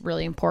goals is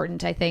really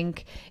important. I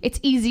think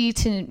it's easy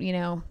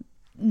to,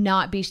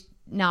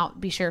 not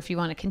be sure if you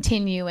want to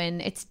continue,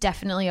 and it's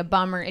definitely a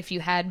bummer if you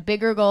had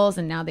bigger goals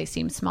and now they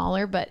seem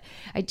smaller, but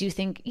I do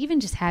think even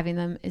just having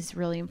them is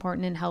really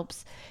important and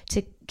helps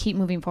to keep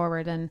moving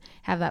forward and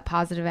have that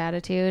positive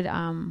attitude.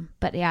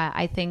 But yeah,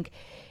 I think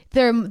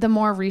the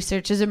more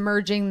research is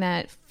emerging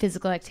that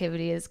physical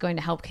activity is going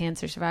to help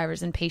cancer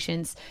survivors and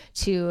patients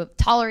to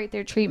tolerate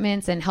their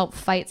treatments and help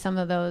fight some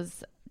of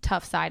those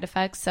tough side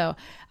effects. So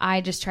I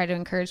just try to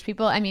encourage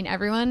people. I mean,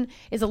 everyone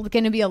is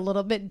going to be a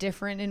little bit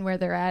different in where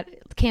they're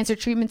at. Cancer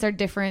treatments are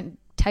different.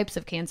 Types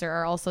of cancer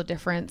are also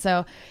different.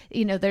 So,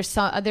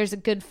 there's a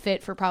good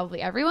fit for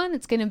probably everyone.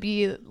 It's going to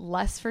be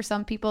less for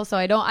some people. So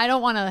I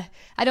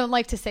don't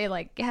like to say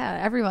like, yeah,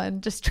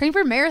 everyone just train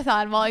for a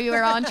marathon while you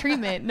are on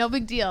treatment. No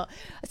big deal.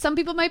 Some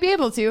people might be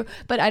able to,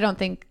 but I don't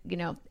think,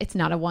 it's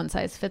not a one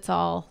size fits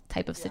all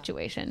type of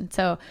situation.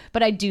 So,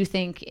 but I do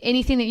think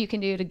anything that you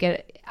can do to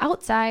get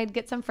outside,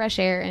 get some fresh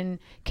air, and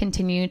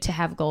continue to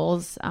have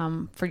goals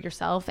for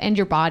yourself and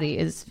your body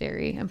is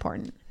very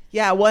important.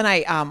 Yeah, when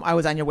I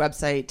was on your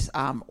website,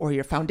 or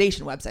your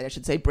foundation website, I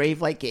should say,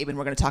 Brave Like Gabe, and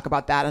we're going to talk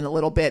about that in a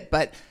little bit,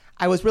 but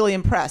I was really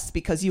impressed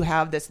because you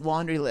have this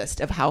laundry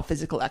list of how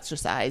physical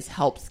exercise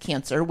helps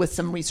cancer with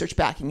some research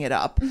backing it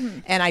up. Mm-hmm.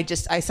 And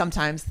I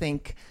sometimes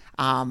think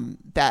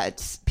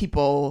that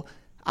people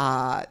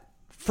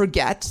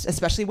forget,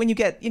 especially when you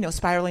get,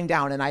 spiraling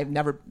down, and I've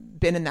never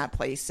been in that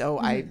place. So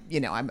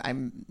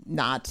I'm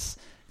not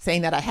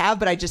saying that I have,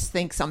 but I just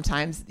think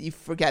sometimes you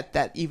forget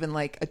that even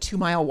like a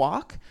 2-mile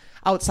walk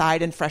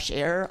outside in fresh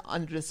air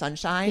under the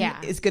sunshine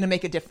is going to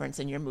make a difference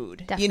in your mood.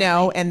 Definitely. You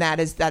know, and that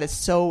is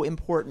so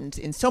important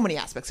in so many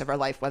aspects of our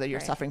life, whether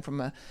you're suffering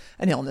from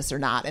an illness or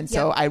not. And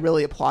so I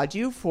really applaud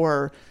you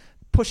for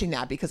pushing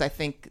that, because I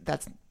think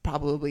that's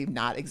probably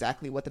not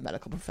exactly what the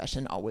medical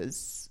profession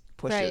always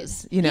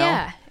pushes, you know?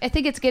 Yeah, I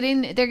think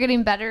they're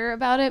getting better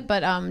about it, but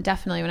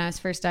definitely when I was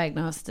first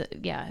diagnosed,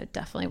 it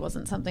definitely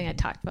wasn't something I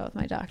talked about with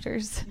my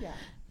doctors. Yeah,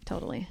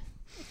 totally.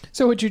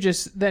 So would you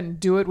just then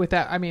do it with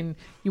that? I mean,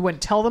 you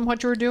wouldn't tell them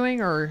what you were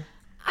doing, or?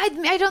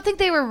 I don't think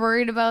they were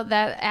worried about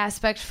that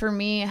aspect for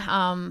me.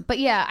 But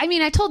yeah, I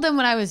mean, I told them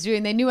what I was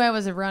doing. They knew I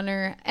was a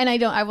runner, and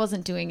I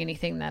wasn't doing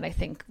anything that I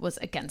think was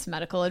against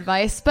medical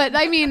advice. But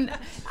I mean,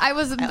 I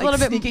was a little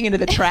bit sneaking into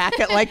the track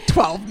at like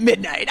 12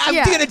 midnight. I'm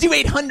going to do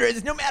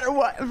 800s no matter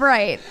what.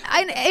 Right.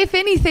 If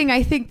anything,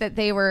 I think that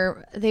they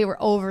were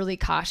overly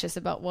cautious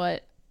about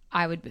what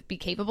I would be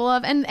capable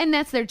of. And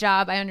that's their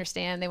job. I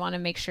understand. They want to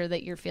make sure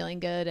that you're feeling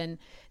good and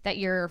that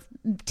you're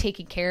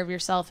taking care of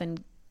yourself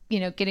and, you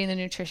know, getting the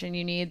nutrition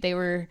you need. They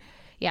were,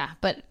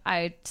 but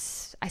I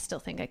still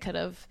think I could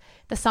have.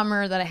 The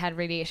summer that I had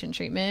radiation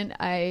treatment,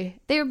 they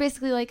were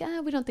basically like,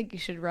 we don't think you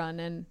should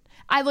run. And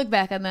I look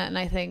back on that and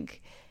I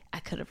think I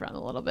could have run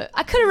a little bit.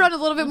 I could have run a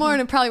little bit more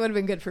and it probably would have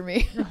been good for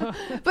me.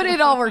 But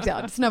it all worked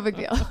out. It's no big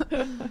deal.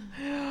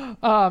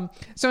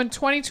 So in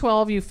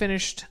 2012, you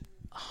finished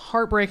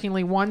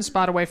heartbreakingly one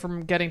spot away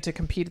from getting to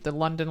compete at the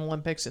London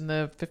Olympics in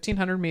the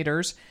 1500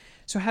 meters.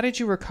 So how did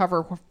you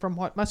recover from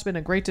what must have been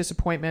a great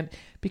disappointment,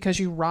 because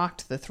you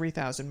rocked the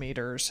 3000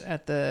 meters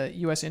at the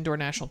U.S. Indoor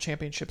National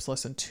Championships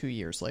less than 2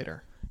 years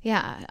later?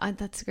 Yeah,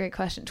 that's a great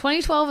question.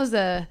 2012 was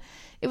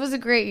a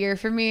great year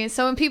for me.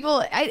 So when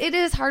it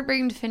is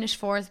heartbreaking to finish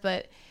fourth,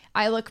 but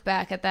I look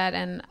back at that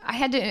and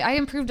I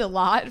improved a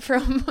lot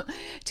from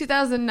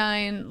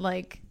 2009.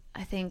 Like,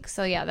 I think,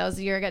 so yeah, that was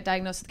the year I got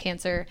diagnosed with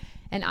cancer.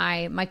 And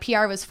my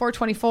PR was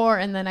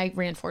 4:24, and then I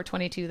ran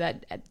 4:22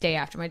 that day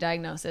after my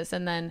diagnosis.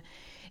 And then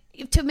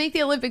to make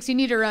the Olympics, you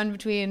need to run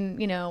between,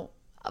 you know,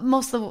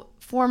 most of the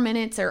 4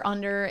 minutes or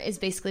under is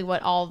basically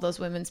what all of those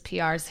women's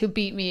PRs who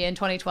beat me in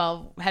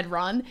 2012 had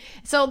run.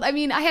 So, I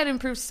mean, I had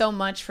improved so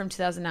much from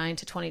 2009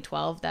 to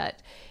 2012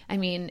 that, I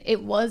mean,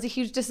 it was a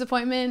huge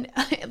disappointment.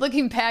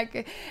 Looking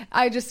back,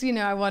 I just, you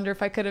know, I wonder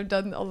if I could have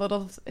done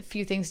a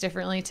few things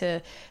differently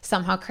to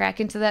somehow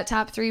crack into that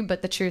top three.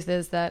 But the truth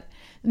is that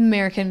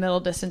American middle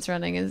distance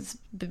running has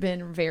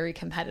been very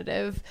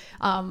competitive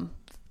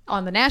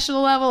on the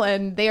national level,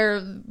 and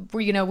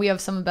we have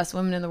some of the best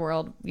women in the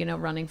world, you know,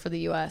 running for the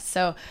U.S.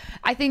 So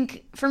I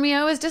think for me,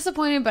 I was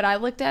disappointed, but I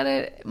looked at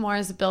it more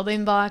as a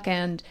building block,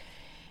 and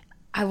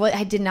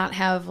I did not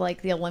have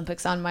like the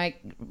Olympics on my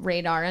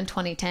radar in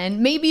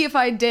 2010. Maybe if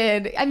I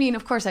did, I mean,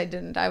 of course I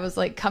didn't. I was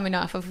like coming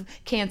off of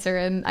cancer,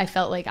 and I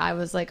felt like I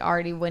was like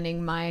already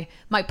winning my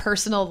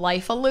personal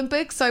life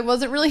Olympics. So I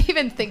wasn't really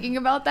even thinking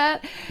about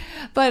that.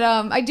 But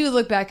I do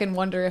look back and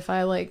wonder if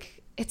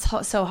it's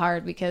so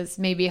hard, because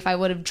maybe if I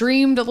would have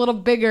dreamed a little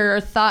bigger or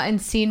thought and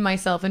seen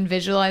myself and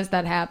visualized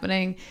that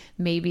happening,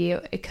 maybe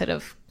it could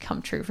have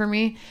come true for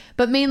me.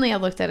 But mainly I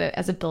looked at it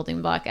as a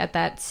building block at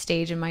that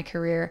stage in my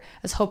career. I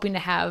was hoping to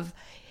have,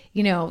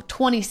 you know,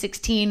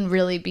 2016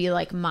 really be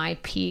like my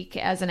peak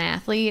as an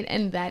athlete,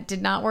 and that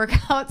did not work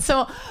out.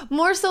 So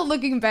more so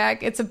looking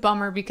back, it's a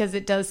bummer, because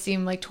it does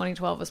seem like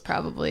 2012 was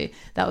probably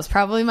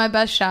my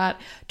best shot.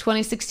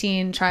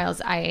 2016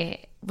 trials,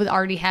 I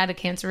already had a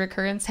cancer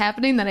recurrence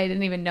happening that I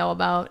didn't even know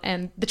about,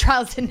 and the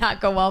trials did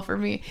not go well for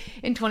me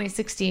in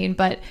 2016.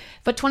 But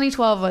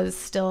 2012 was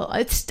still,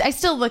 I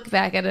still look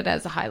back at it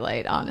as a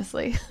highlight,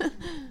 honestly.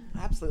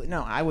 Absolutely.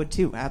 No, I would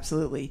too.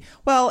 Absolutely.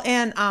 Well,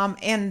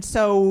 and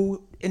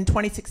so in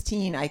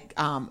 2016,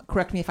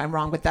 correct me if I'm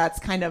wrong, but that's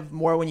kind of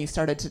more when you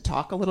started to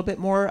talk a little bit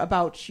more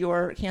about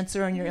your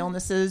cancer and your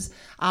illnesses.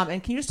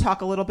 And can you just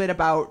talk a little bit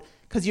about,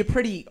 because you're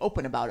pretty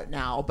open about it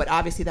now, but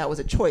obviously that was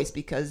a choice,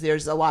 because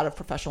there's a lot of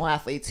professional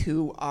athletes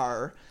who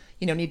are,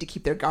 you know, need to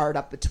keep their guard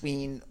up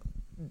between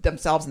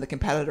themselves and the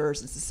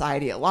competitors and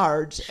society at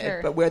large, Sure.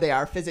 but where they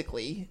are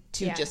physically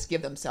to Yeah. just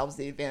give themselves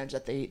the advantage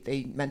that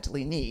they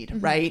mentally need,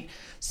 right?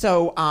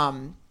 So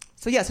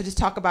just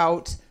talk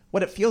about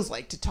what it feels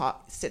like to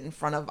sit in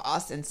front of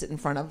us and sit in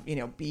front of, you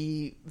know,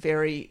 be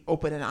very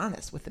open and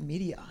honest with the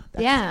media.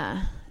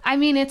 Yeah. I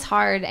mean, it's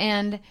hard.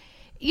 And,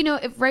 you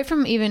know, right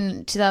from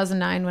even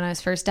 2009 when I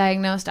was first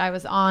diagnosed, I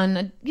was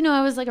I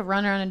was like a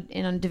runner on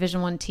a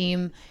Division I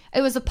team.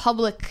 It was a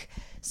public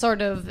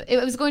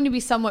it was going to be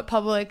somewhat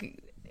public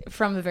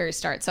from the very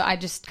start. So I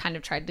just kind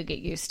of tried to get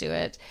used to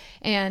it.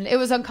 And it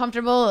was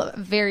uncomfortable,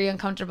 very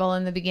uncomfortable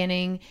in the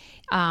beginning.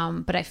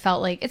 But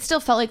it still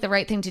felt like the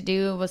right thing to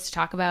do was to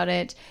talk about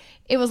it.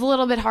 It was a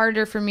little bit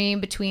harder for me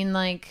between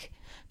like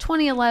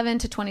 2011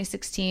 to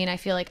 2016. I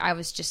feel like I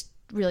was just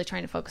really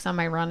trying to focus on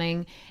my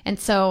running. And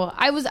so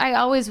I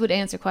always would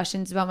answer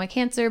questions about my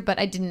cancer, but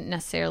I didn't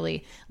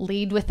necessarily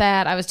lead with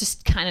that. I was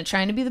just kind of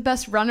trying to be the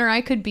best runner I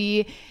could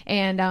be.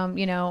 And,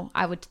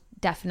 I would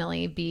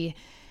definitely be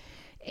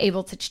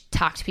able to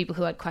talk to people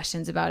who had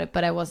questions about it,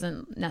 but I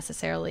wasn't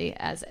necessarily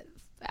as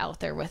out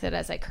there with it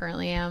as I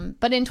currently am.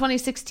 But in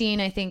 2016,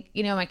 I think,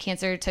 my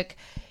cancer took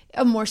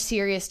a more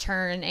serious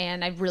turn,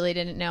 and I really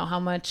didn't know how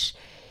much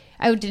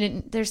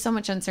there's so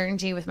much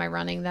uncertainty with my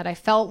running that I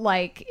felt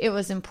like it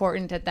was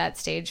important at that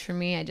stage for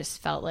me. I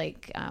just felt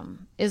like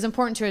it was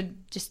important to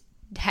just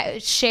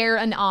share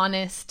an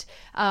honest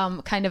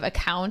kind of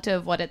account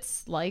of what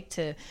it's like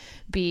to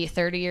be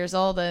 30 years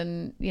old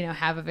and,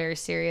 have a very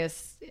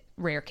serious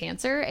rare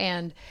cancer.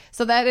 And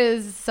so that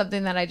is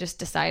something that I just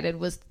decided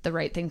was the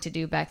right thing to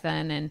do back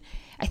then. And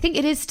I think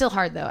it is still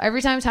hard though.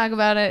 Every time I talk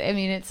about it, I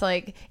mean, it's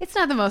like, it's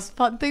not the most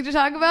fun thing to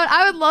talk about.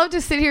 I would love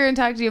to sit here and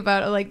talk to you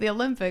about like the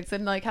Olympics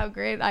and like how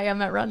great I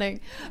am at running,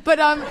 but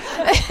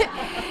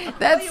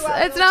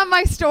it's not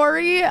my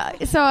story.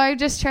 So I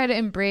just try to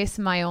embrace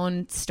my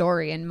own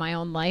story and my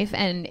own life.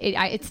 And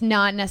it's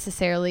not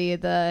necessarily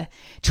the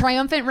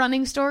triumphant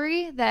running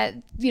story that,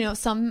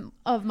 some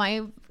of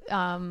my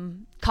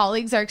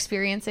colleagues are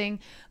experiencing,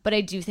 but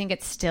I do think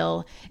it's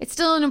still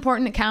an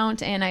important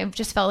account. And I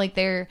just felt like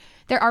there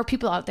are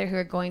people out there who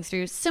are going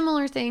through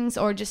similar things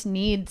or just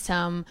need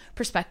some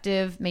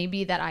perspective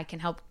maybe that I can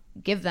help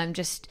give them,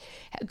 just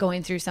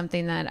going through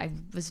something that I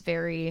was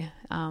very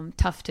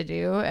tough to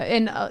do.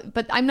 And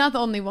but I'm not the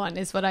only one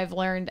is what I've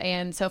learned.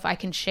 And so if I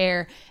can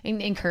share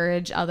and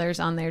encourage others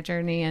on their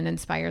journey and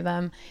inspire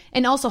them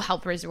and also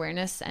help raise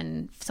awareness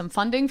and some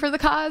funding for the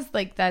cause,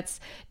 like that's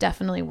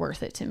definitely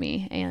worth it to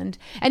me.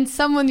 And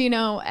someone,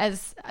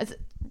 as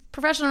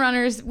professional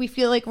runners, we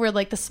feel like we're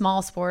like the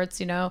small sports,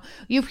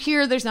 you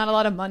hear there's not a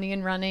lot of money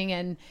in running,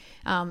 and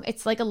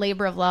it's like a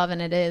labor of love,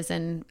 and it is.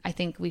 And I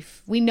think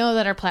we know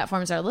that our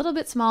platforms are a little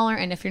bit smaller,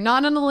 and if you're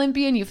not an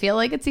Olympian, you feel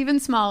like it's even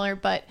smaller,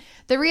 but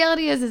the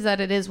reality is that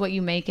it is what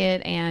you make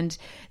it. And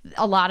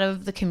a lot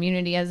of the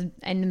community and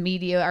the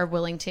media are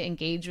willing to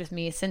engage with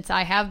me since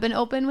I have been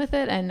open with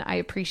it, and I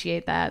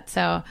appreciate that.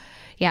 So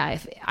yeah,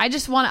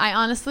 I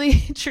honestly,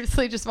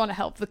 truthfully just want to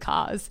help the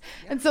cause.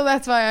 Yeah. And so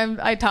that's why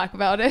I talk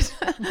about it.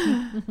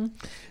 Mm-hmm.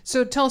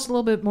 So tell us a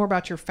little bit more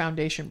about your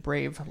foundation,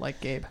 Brave Like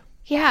Gabe.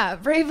 Yeah,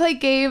 Brave Like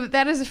Gabe.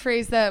 That is a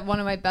phrase that one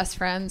of my best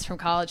friends from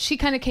college, she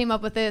kind of came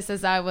up with this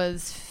as I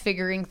was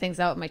figuring things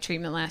out with my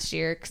treatment last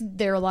year. 'Cause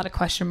there are a lot of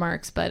question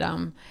marks, but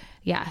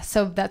yeah,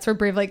 so that's where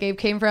Brave Like Gabe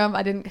came from.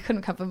 I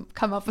couldn't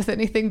come up with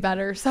anything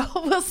better, so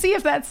we'll see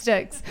if that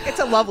sticks. It's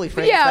a lovely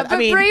phrase. Yeah, but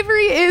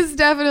bravery is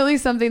definitely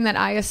something that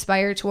I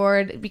aspire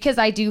toward, because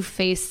I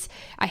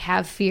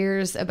have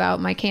fears about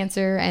my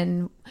cancer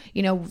and,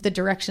 the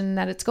direction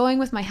that it's going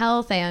with my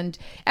health, and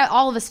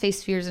all of us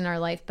face fears in our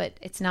life, but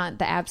it's not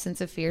the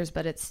absence of fears,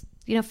 but it's,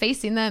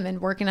 facing them and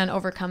working on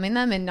overcoming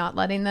them and not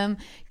letting them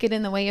get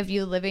in the way of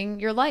you living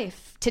your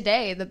life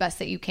today the best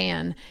that you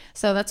can.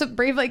 So that's what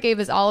Brave Like Gabe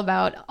is all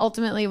about.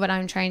 Ultimately, what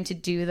I'm trying to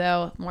do,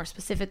 though, more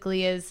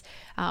specifically, is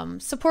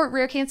support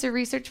rare cancer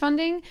research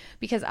funding,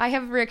 because I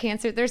have rare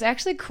cancer. There's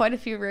actually quite a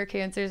few rare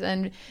cancers,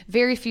 and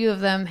very few of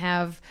them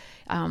have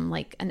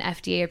like an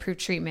FDA approved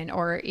treatment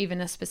or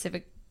even a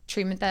specific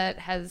treatment that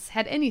has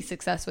had any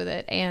success with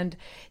it, and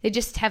they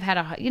just have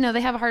had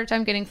they have a hard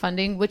time getting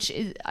funding, which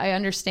I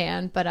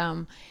understand, but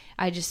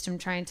I just am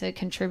trying to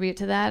contribute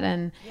to that,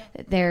 and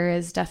there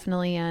is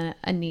definitely a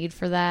need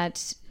for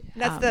that.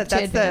 That's the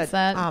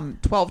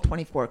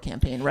 1224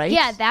 campaign, right?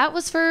 Yeah, that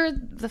was for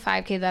the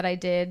 5K that I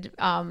did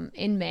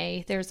in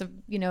May. There's a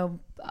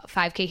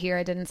 5K here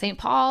I did in St.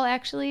 Paul,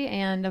 actually,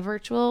 and a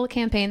virtual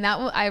campaign that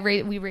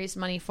we raised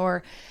money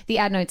for the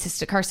Adenoid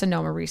Cystic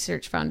Carcinoma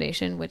Research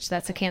Foundation, which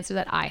that's a cancer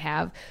that I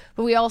have,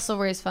 but we also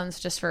raise funds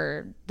just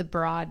for the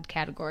broad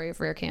category of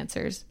rare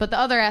cancers. But the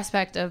other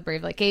aspect of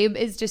Brave Like Gabe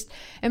is just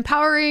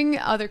empowering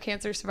other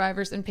cancer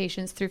survivors and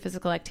patients through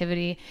physical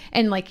activity,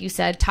 and like you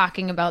said,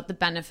 talking about the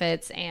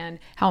benefits and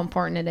how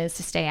important it is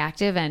to stay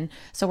active. And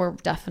so we're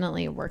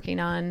definitely working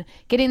on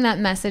getting that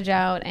message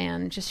out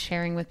and just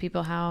sharing with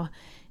people how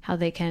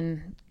they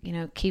can,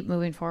 keep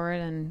moving forward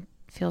and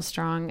feel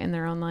strong in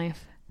their own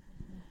life.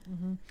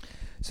 Mm-hmm.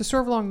 So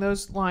sort of along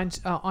those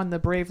lines, on the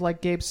Brave Like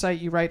Gabe site,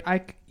 you write,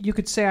 you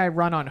could say I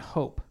run on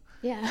hope.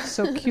 Yeah.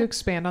 So can you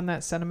expand on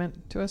that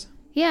sentiment to us?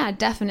 Yeah,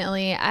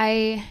 definitely.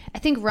 I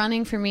think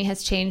running for me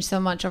has changed so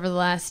much over the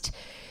last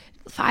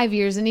 5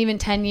 years and even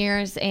 10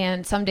 years.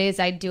 And some days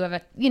I do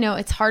have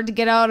it's hard to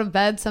get out of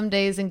bed some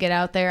days and get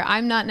out there.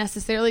 I'm not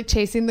necessarily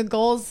chasing the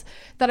goals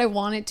that I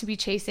wanted to be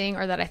chasing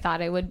or that I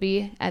thought I would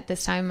be at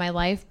this time in my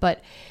life.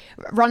 But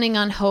running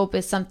on hope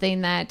is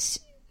something that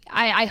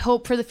I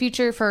hope for the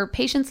future for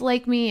patients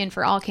like me and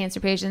for all cancer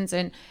patients,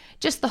 and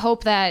just the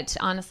hope that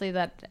honestly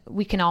that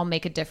we can all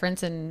make a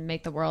difference and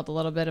make the world a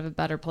little bit of a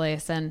better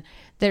place. And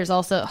there's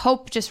also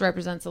hope just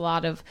represents a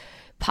lot of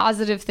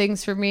positive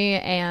things for me,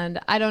 and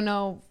I don't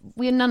know,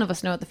 none of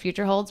us know what the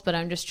future holds, but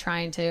I'm just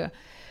trying to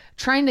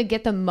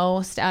get the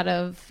most out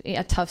of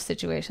a tough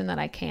situation that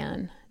I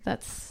can.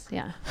 That's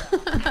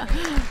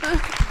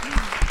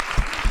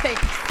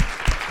Thanks.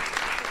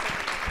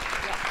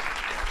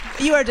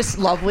 You are just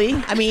lovely.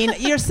 I mean,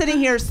 you're sitting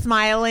here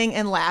smiling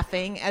and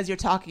laughing as you're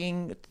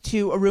talking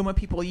to a room of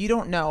people you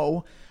don't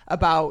know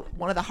about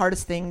one of the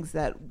hardest things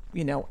that,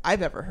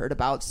 I've ever heard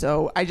about.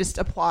 So I just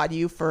applaud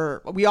you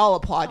we all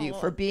applaud you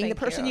for being the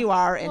person you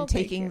are and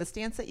taking the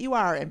stance that you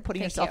are and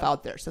putting yourself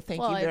out there. So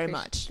thank you very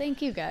much.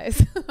 Thank you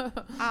guys.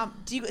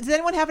 Does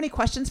anyone have any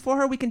questions for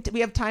her? We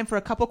have time for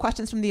a couple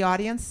questions from the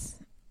audience.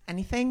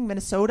 Anything?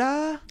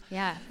 Minnesota?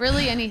 Yeah,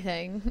 really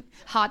anything.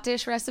 Hot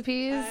dish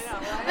recipes. I know,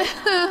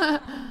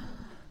 right?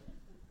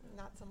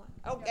 Not so much.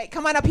 Oh, hey,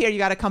 come on up here. You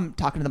got to come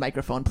talk into the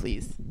microphone,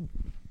 please.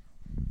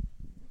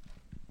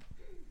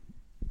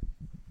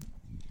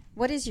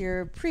 What is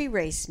your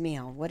pre-race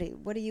meal? What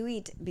do you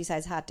eat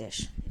besides hot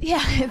dish?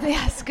 Yeah,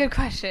 yes, good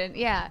question.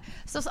 Yeah,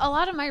 so a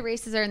lot of my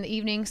races are in the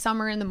evening.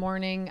 Some are in the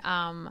morning.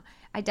 I'm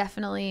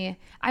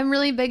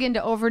really big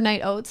into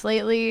overnight oats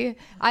lately.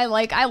 I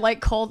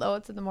like cold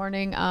oats in the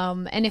morning.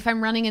 And if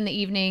I'm running in the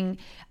evening,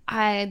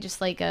 I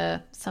just like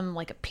some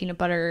peanut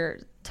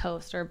butter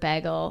toast or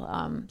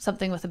bagel,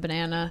 something with a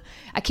banana.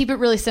 I keep it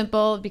really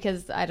simple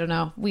because I don't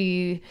know.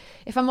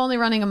 If I'm only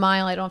running a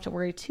mile, I don't have to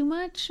worry too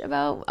much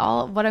about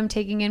all what I'm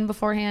taking in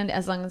beforehand,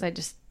 as long as I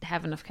just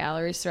have enough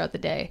calories throughout the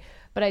day.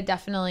 But I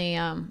definitely,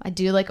 I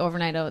do like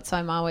overnight oats, so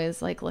I'm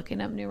always like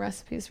looking up new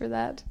recipes for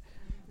that.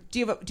 Do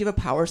you have a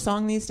power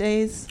song these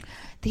days?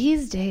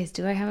 These days,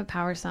 do I have a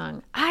power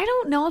song? I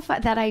don't know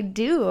that I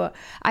do.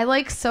 I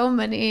like so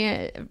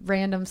many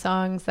random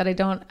songs that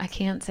I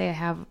can't say I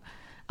have.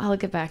 I'll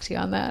get back to you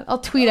on that. I'll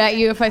tweet at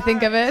you if I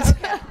think of it.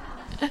 Okay.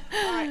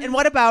 All right. And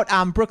what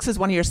about Brooks is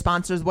one of your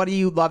sponsors. What are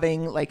you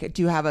loving? Like,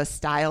 do you have a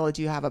style?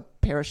 Do you have a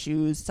pair of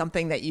shoes?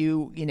 Something that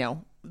you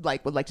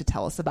would like to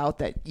tell us about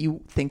that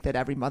you think that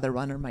every mother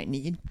runner might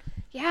need?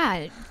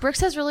 Yeah, Brooks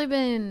they've really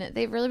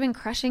been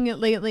crushing it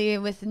lately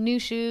with new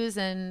shoes,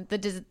 and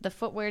the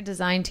footwear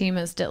design team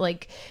has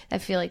I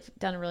feel like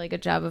done a really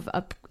good job of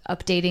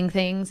updating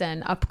things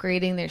and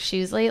upgrading their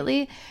shoes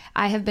lately.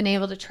 I have been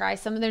able to try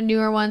some of their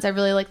newer ones. I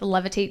really like the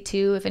Levitate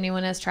 2 if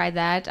anyone has tried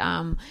that.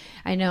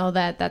 I know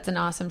that's an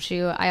awesome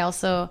shoe.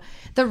 The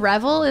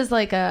Revel is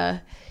like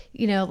a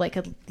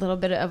little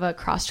bit of a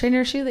cross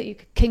trainer shoe that you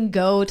can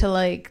go to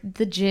like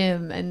the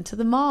gym and to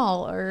the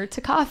mall or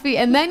to coffee,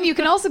 and then you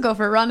can also go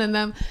for a run in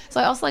them.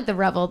 So I also like the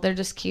Revel. They're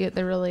just cute.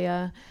 They're really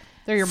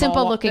they're your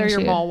simple looking. They're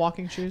your mall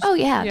walking shoes. Oh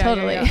yeah,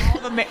 totally.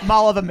 Yeah.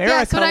 Mall of America.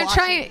 Yeah, so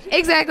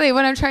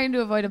when I'm trying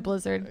to avoid a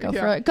blizzard,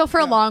 go for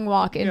a long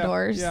walk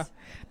indoors. Yeah.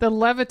 The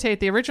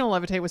original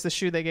Levitate was the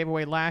shoe they gave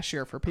away last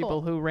year for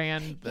people who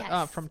ran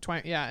from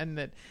 20. Yeah, and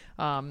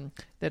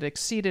that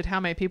exceeded how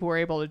many people were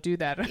able to do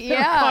that.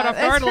 Yeah,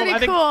 that's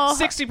pretty cool. I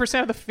think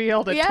 60% of the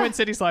field at Twin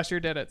Cities last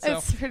year did it. So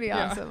it's pretty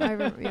awesome.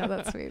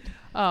 That's sweet.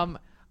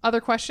 Other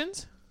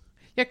questions?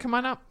 Yeah, come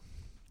on up.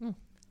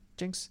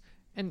 Jinx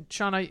and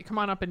Shauna, come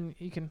on up and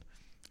you can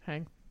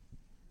hang.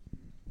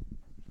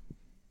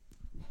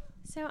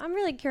 So I'm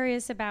really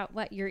curious about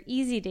what your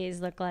easy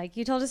days look like.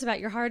 You told us about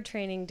your hard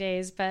training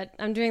days, but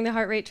I'm doing the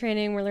heart rate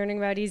training. We're learning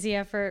about easy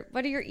effort.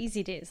 What do your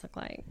easy days look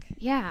like?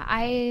 Yeah,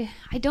 I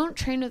don't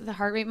train with the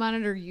heart rate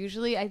monitor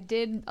usually. I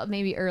did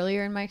maybe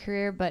earlier in my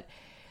career, but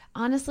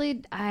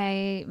honestly,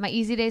 my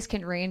easy days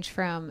can range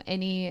from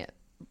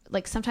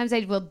sometimes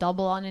I will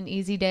double on an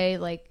easy day.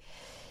 Like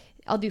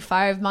I'll do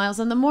 5 miles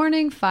in the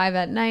morning, 5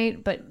 at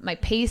night, but my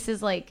pace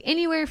is like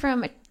anywhere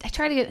from, I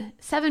try to get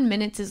 7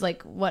 minutes is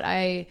like what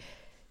I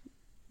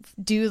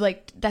do,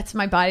 like that's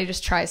my body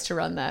just tries to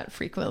run that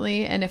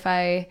frequently. And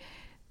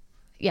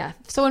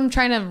so when I'm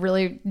trying to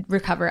really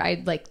recover,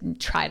 I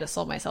try to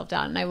slow myself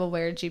down, and I will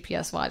wear a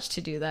GPS watch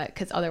to do that,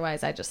 because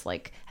otherwise I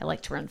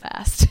like to run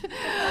fast.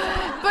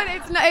 But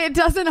it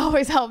doesn't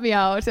always help me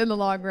out in the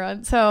long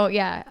run. So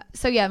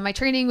my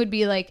training would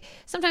be like,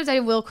 sometimes I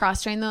will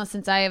cross train though,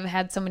 since I have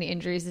had so many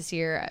injuries this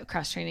year.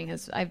 Cross training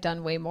I've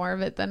done way more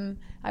of it than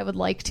I would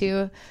like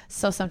to.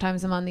 So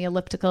sometimes I'm on the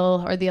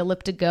elliptical or the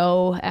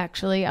elliptigo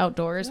actually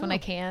outdoors when I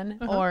can,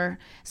 or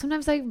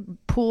sometimes I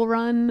pool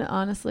run.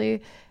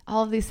 Honestly,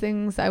 all of these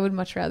things I would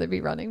much rather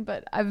be running,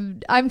 but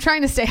I'm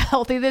trying to stay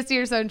healthy this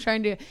year. So I'm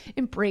trying to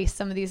embrace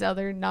some of these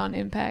other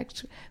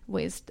non-impact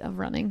ways of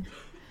running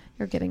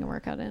or getting a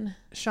workout in.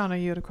 Shauna,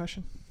 you had a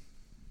question.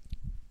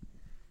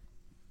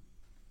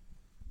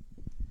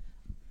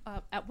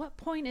 At what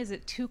point is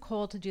it too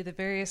cold to do the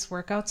various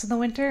workouts in the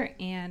winter,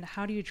 and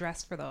how do you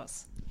dress for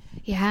those?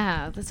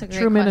 Yeah, that's a great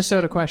true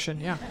Minnesota question.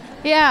 Yeah.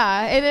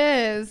 Yeah, it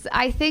is.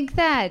 I think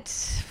that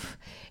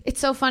it's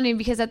so funny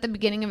because at the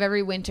beginning of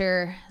every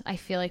winter, I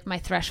feel like my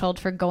threshold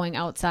for going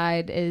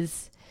outside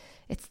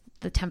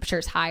the temperature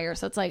is higher.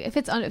 So it's like, if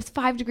it's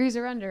 5 degrees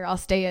or under, I'll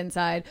stay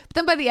inside. But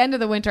then by the end of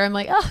the winter, I'm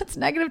like, oh, it's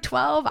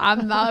 -12.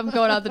 I'm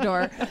going out the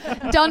door.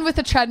 Done with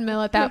the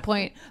treadmill at that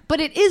point. But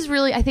it is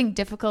really, I think,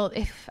 difficult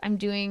if I'm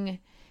doing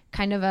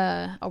kind of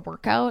a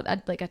workout,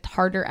 like a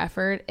harder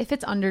effort. If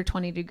it's under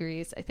 20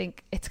 degrees, I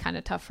think it's kind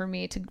of tough for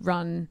me to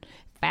run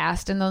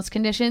fast in those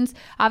conditions.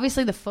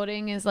 Obviously the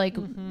footing is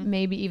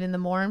maybe even the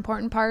more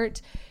important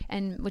part,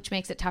 and which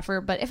makes it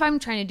tougher. But if I'm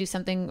trying to do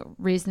something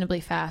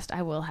reasonably fast,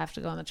 I will have to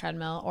go on the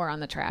treadmill or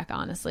on the track,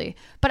 honestly.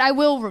 But I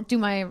will do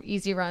my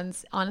easy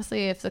runs,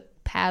 honestly, if the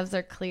paths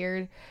are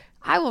cleared.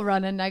 I will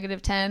run a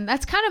 -10.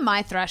 That's kind of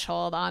my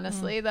threshold,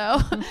 honestly,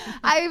 though.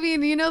 I mean,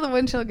 the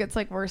wind chill gets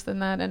like worse than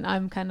that, and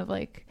I'm kind of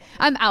like,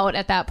 I'm out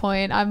at that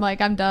point. I'm like,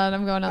 I'm done.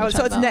 I'm going on the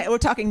so we're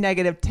talking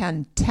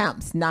 -10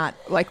 temps, not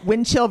like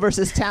wind chill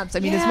versus temps. I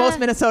mean, as most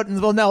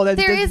Minnesotans will know, there's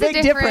is a big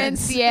a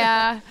difference. difference.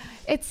 Yeah.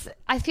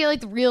 I feel like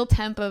the real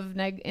temp of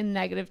in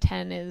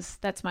 -10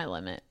 that's my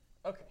limit.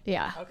 Okay.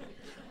 Yeah. Okay.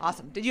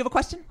 Awesome. Did you have a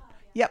question?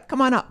 Yep.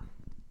 Come on up.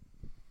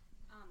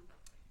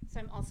 So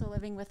I'm also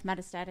living with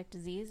metastatic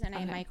disease, and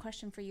Okay. my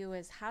question for you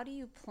is, how do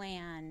you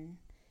plan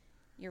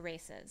your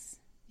races?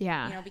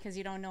 Yeah. Because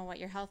you don't know what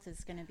your health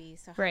is going to be.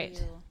 So how Right.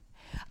 do you...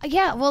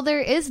 Yeah, well, there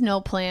is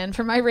no plan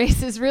for my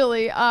races,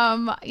 really.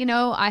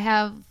 I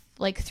have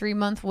like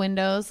 3-month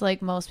windows,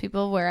 like most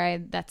people,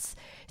 where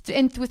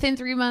within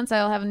 3 months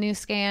I'll have a new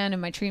scan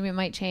and my treatment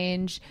might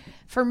change.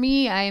 For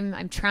me,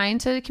 I'm trying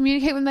to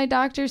communicate with my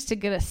doctors to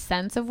get a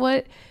sense of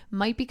what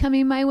might be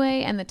coming my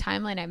way and the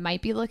timeline I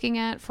might be looking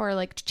at for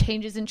like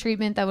changes in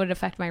treatment that would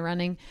affect my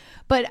running.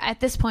 But at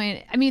this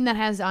point, I mean, that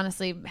has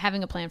honestly,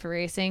 having a plan for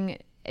racing,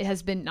 it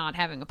has been not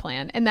having a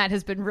plan, and that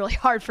has been really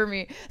hard for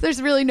me.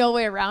 There's really no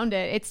way around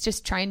it. It's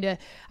just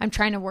I'm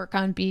trying to work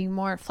on being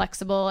more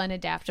flexible and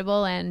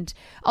adaptable, and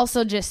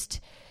also just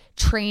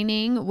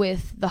training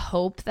with the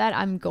hope that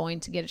I'm going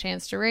to get a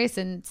chance to race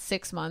in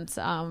 6 months,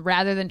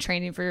 rather than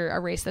training for a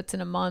race that's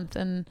in a month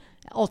and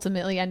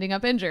ultimately ending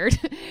up injured.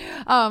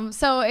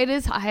 So it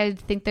is, I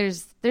think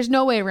there's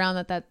no way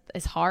around that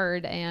is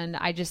hard. And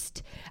I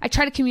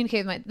try to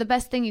communicate the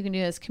best thing you can do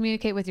is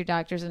communicate with your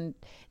doctors, and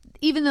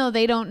even though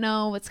they don't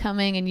know what's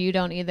coming and you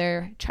don't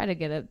either, try to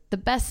get the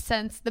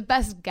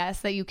best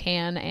guess that you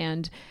can,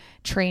 and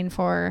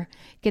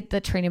get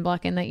the training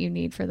block in that you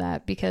need for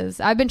that,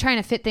 because I've been trying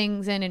to fit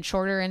things in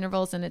shorter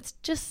intervals, and it's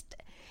just,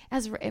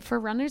 for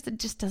runners, it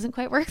just doesn't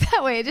quite work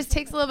that way. It just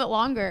takes a little bit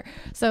longer.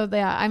 So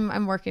yeah,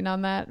 I'm working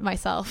on that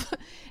myself,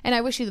 and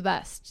I wish you the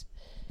best.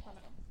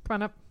 Come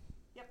on up.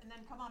 Yep, and then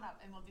come on up,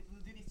 and we'll do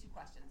these 2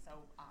 questions. So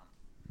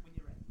when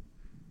you're ready.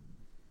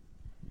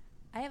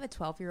 I have a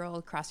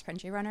 12-year-old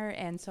cross-country runner,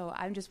 and so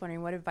I'm just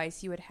wondering what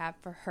advice you would have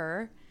for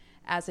her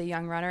as a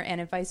young runner, and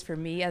advice for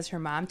me as her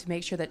mom to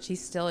make sure that she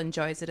still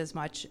enjoys it as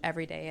much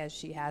every day as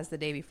she has the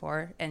day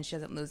before, and she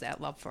doesn't lose that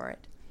love for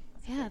it.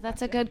 Yeah,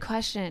 that's a good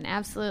question.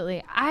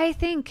 Absolutely. I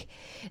think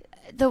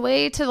the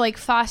way to like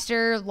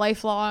foster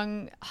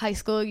lifelong, high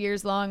school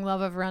years long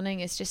love of running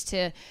is just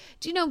to,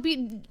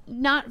 be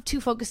not too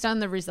focused on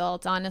the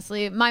results.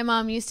 Honestly, my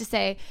mom used to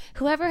say,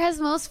 whoever has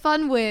most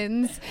fun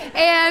wins.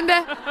 And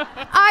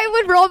I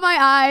would roll my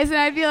eyes and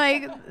I'd be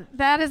like,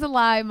 that is a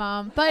lie,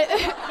 Mom. But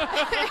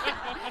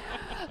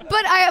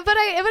but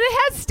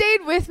it has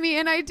stayed with me,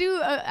 and I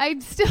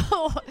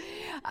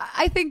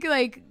think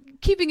like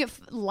keeping it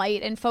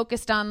light and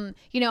focused on,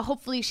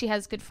 hopefully she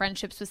has good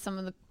friendships with some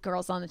of the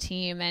girls on the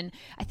team. And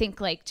I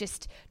think like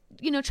just,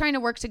 trying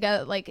to work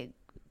together, like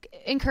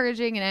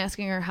encouraging and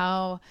asking her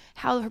how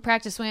her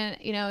practice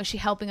went, is she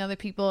helping other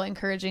people,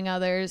 encouraging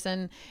others,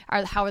 and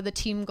how are the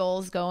team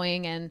goals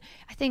going? And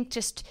I think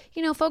just,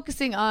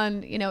 focusing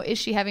on, is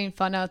she having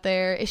fun out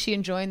there? Is she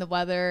enjoying the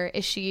weather?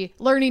 Is she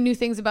learning new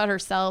things about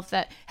herself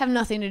that have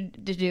nothing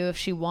to do if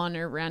she won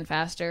or ran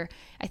faster?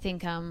 I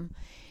think,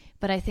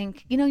 but I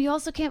think, you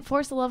also can't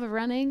force the love of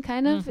running,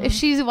 kind of. Mm-hmm. If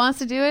she wants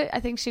to do it, I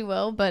think she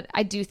will. But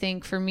I do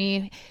think for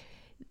me,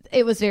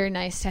 it was very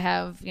nice to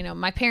have,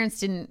 my parents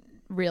didn't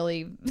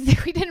really,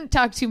 we didn't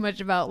talk too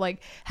much about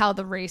like how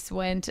the race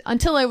went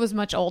until I was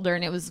much older.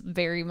 And it was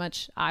very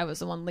much, I was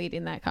the one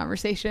leading that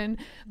conversation.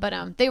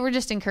 But they were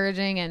just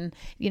encouraging and,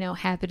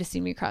 happy to see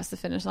me cross the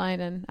finish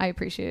line. And I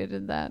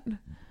appreciated that.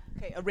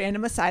 Okay, a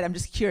random aside, I'm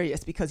just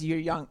curious because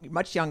you're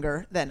much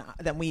younger than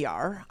we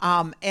are.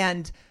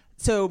 And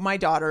so my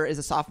daughter is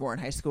a sophomore in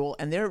high school,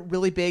 and they're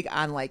really big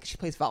on like, she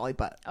plays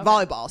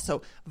volleyball,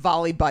 so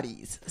volley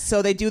buddies.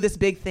 So they do this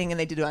big thing, and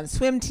they do it on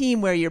swim team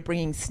where you're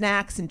bringing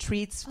snacks and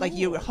treats, like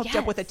you were hooked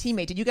up with a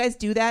teammate. Did you guys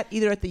do that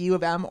either at the U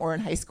of M or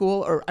in high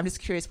school? Or I'm just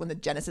curious when the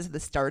genesis of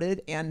this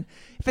started, and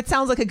if it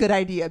sounds like a good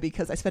idea,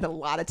 because I spent a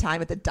lot of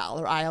time at the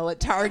dollar aisle at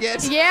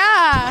Target.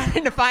 Yeah.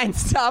 Trying to find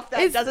stuff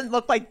that doesn't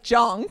look like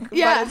junk, but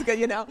it's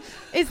good,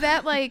 Is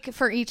that like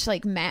for each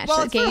like match?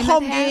 Well, it's game for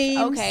home games.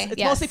 Okay.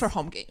 It's mostly for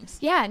home games.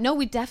 Yeah, no,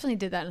 we definitely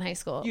did that in high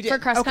school. You did? For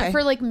cross Okay.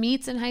 for like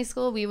meets in high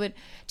school, we would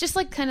just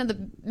like kind of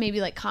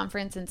maybe like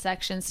conference and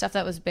section stuff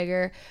that was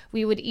bigger.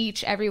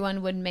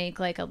 Everyone would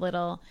make like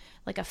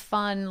a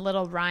fun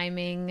little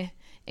rhyming,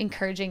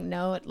 encouraging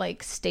note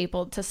like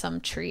stapled to some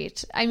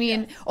treat. I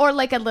mean, or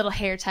like a little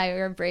hair tie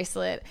or a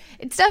bracelet.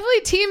 It's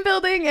definitely team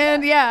building,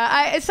 and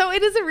so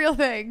it is a real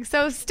thing.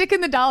 So stick in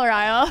the dollar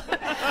aisle.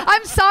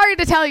 I'm sorry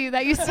to tell you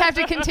that you have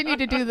to continue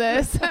to do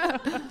this.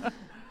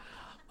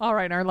 All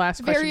right, our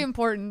last question. Very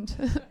important.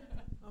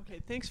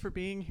 Okay, thanks for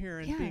being here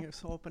and being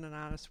so open and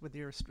honest with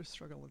your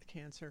struggle with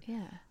cancer.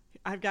 Yeah.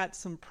 I've got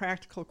some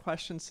practical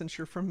questions since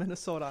you're from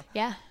Minnesota.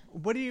 Yeah.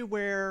 What do you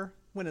wear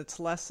when it's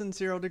less than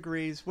 0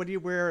 degrees? What do you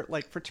wear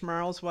like for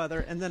tomorrow's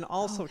weather? And then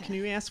also, can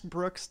you ask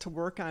Brooks to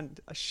work on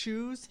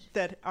shoes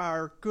that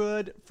are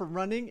good for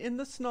running in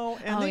the snow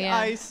and the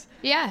ice?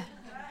 Yeah.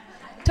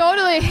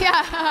 Totally.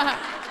 Yeah.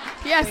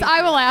 Yes,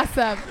 I will ask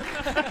them.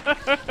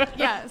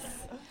 Yes.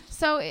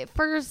 So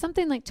for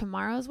something like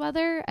tomorrow's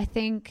weather, I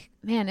think,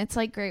 man, it's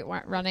like great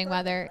running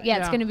weather. Yeah,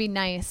 it's going to be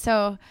nice.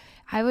 So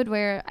I would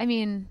wear,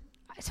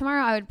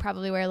 tomorrow I would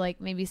probably wear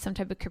like maybe some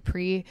type of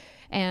capri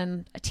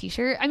and a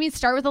t-shirt.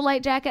 Start with a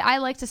light jacket. I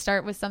like to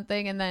start with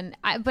something, and then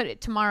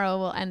but tomorrow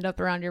will end up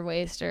around your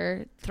waist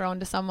or thrown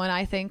to someone,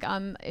 I think,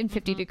 in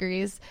 50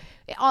 degrees,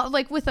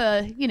 like with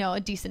a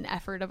decent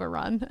effort of a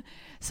run.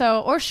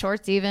 So, or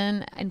shorts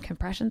even, and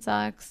compression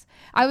socks.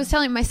 I was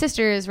telling my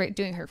sister is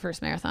doing her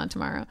first marathon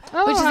tomorrow,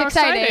 which is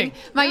exciting.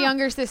 My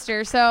younger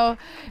sister. So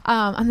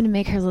I'm going to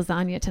make her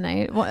lasagna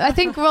tonight. Well, I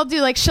think we'll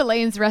do like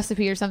Shalane's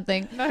recipe or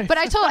something. Nice. But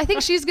I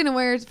think she's going to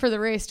wear it for the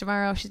race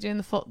tomorrow. She's doing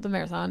the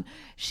marathon.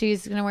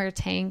 She's going to wear a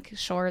tank,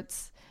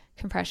 shorts,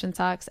 compression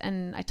socks,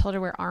 and I told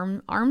her wear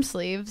arm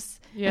sleeves.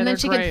 Yeah, and then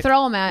she can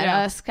throw them at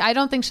us. I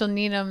don't think she'll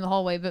need them the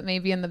whole way, but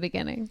maybe in the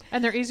beginning.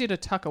 And they're easy to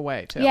tuck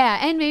away too.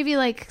 Yeah, and maybe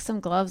like some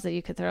gloves that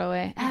you could throw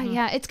away.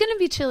 Yeah, it's going to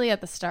be chilly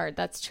at the start.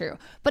 That's true.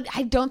 But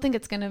I don't think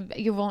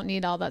you won't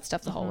need all that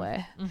stuff the whole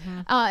way.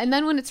 And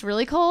then when it's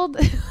really cold,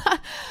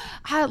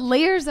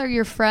 layers are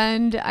your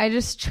friend. I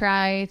just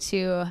I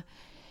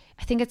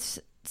think it's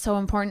so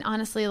important.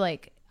 Honestly,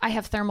 like, I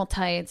have thermal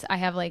tights. I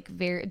have like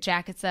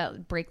jackets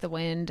that break the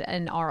wind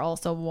and are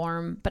also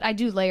warm. But I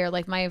do layer.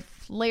 Like my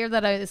layer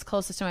that is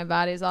closest to my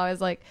body is always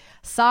like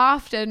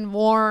soft and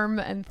warm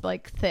and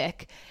like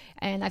thick.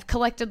 And I've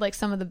collected like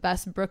some of the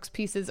best Brooks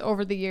pieces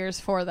over the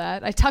years for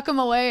that. I tuck them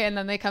away and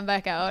then they come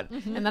back out.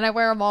 And then I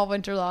wear them all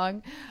winter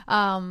long.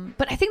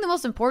 But I think the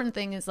most important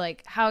thing is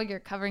like how you're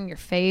covering your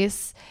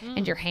face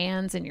and your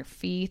hands and your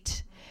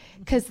feet.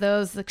 Because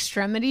those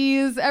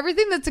extremities,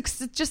 everything that's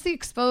just the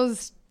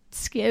exposed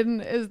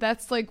skin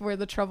that's like where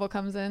the trouble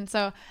comes in.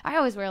 So I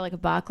always wear like a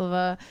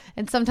baklava,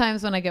 and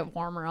sometimes when I get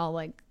warmer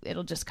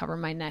it'll just cover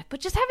my neck. But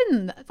just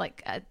having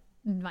like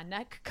my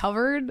neck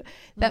covered,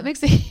 that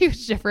makes a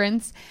huge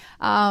difference.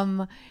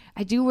 I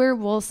do wear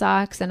wool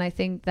socks, and I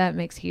think that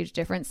makes a huge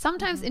difference.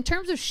 Sometimes in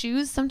terms of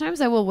shoes, sometimes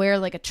I will wear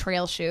like a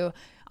trail shoe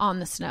on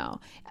the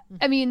snow.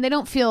 They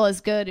don't feel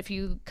as good if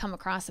you come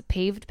across a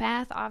paved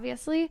path,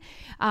 obviously.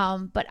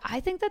 But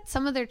I think that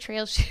some of their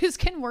trail shoes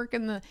can work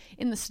in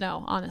the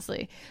snow,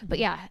 honestly. But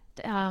yeah,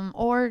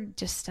 or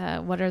just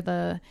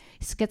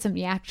get some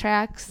yak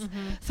tracks,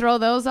 throw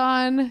those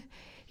on.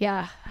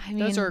 Yeah,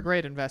 those are a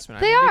great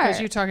investment. They are, because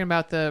you're talking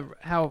about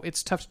how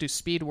it's tough to do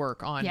speed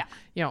work on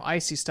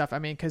icy stuff.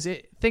 Because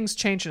things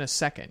change in a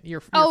second.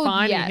 You're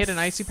fine. Yes. You hit an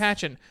icy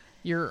patch and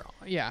you're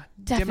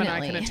Dim and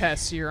I can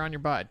attest you're on your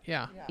butt.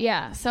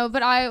 Yeah. So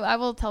but I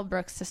will tell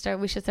Brooks to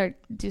we should start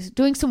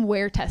doing some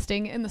wear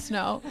testing in the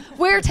snow.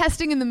 Wear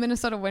testing in the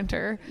Minnesota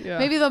winter.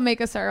 Maybe they'll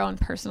make us our own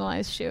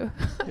personalized shoe.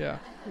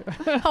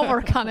 I'll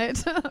work on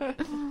it.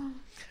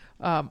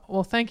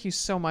 Well, thank you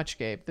so much,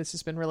 Gabe. This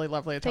has been really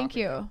lovely to talk. Thank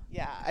you.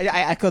 Yeah,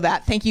 I echo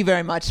that. Thank you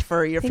very much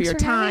for your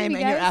time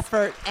and your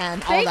effort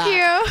and all that.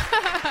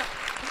 Thank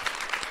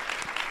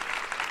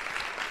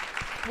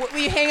you.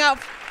 Will you hang out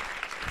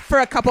for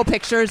a couple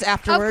pictures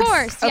afterwards? Of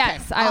course, okay.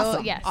 yes. I will.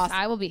 Awesome. Yes, awesome.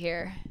 I will be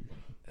here.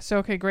 So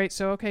okay, great.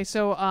 So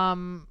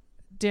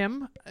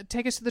Dim,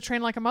 take us to the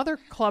Train Like a Mother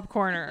Club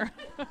corner,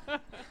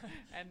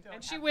 and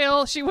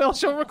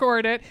she'll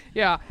record it.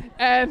 Yeah,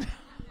 and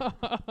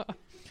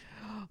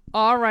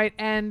all right,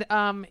 and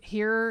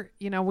here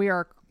we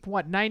are.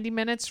 90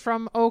 minutes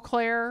from Eau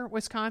Claire,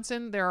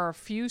 Wisconsin. There are a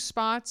few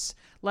spots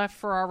left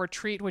for our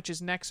retreat, which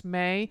is next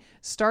May.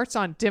 Starts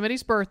on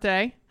Dimity's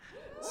birthday.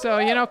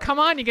 So, come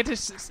on, you get to,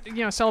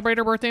 celebrate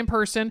her birthday in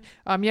person.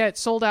 It's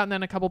sold out, and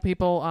then a couple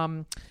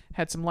people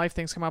had some life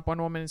things come up.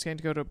 One woman is going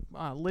to go to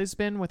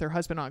Lisbon with her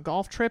husband on a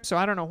golf trip. So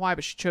I don't know why,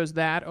 but she chose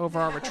that over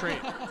our retreat.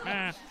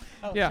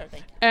 Yeah. Sure,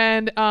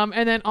 and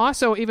then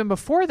also even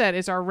before that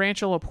is our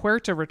Rancho La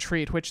Puerta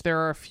retreat, which there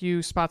are a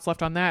few spots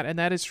left on that. And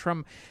that is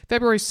from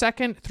February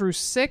 2nd through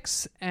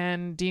 6th.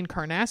 And Dean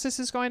Karnassus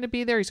is going to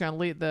be there. He's going to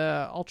lead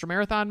the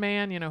ultramarathon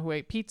man, who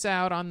ate pizza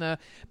out on the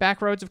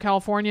back roads of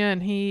California.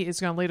 And he is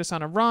going to lead us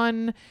on a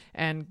run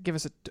and give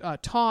us a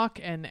talk.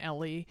 And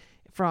Ellie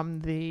from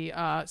the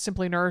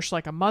Simply Nourished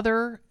Like a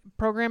Mother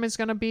program is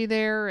going to be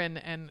there,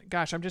 and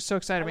gosh, I'm just so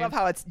excited. I love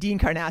how it's Dean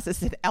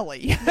Karnassus and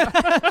Ellie.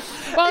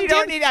 Well, you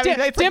don't need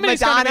it's like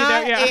Madonna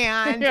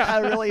and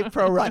a really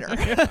pro runner.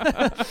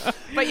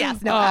 But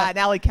yes, and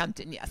Ellie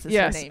Kempton, yes, is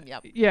her name.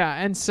 Yep. Yeah,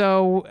 and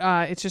so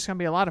it's just going to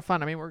be a lot of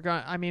fun.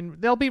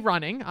 They'll be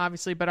running,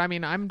 obviously, but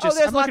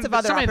there's lots of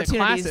other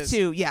opportunities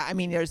too. Yeah,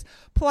 there's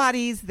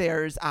Pilates,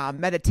 there's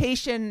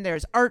meditation,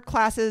 there's art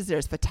classes,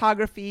 there's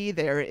photography,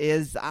 there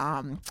is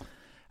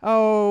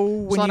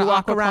when you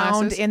walk around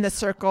classes in the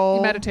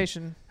circle.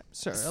 Meditation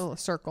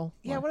circle.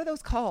 Yeah, what are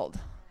those called?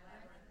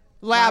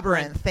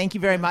 Labyrinth. Thank you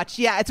very much.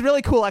 Yeah, it's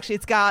really cool. Actually,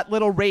 it's got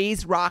little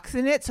raised rocks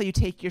in it, so you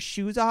take your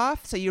shoes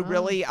off, so you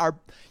really are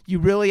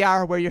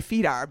where your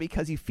feet are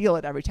because you feel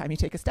it every time you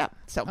take a step.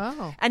 So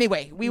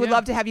anyway, we would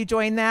love to have you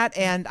join that.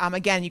 And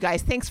again, you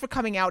guys, thanks for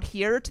coming out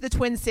here to the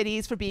Twin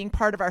Cities, for being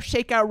part of our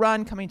Shakeout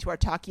Run, coming to our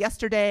talk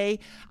yesterday.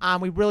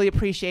 We really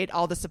appreciate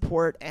all the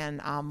support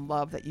and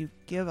love that you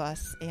give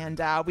us, and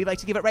we'd like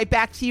to give it right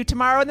back to you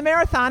tomorrow in the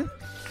marathon.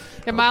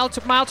 Yeah, mile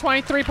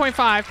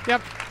 23.5.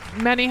 Yep.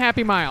 Many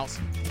happy miles.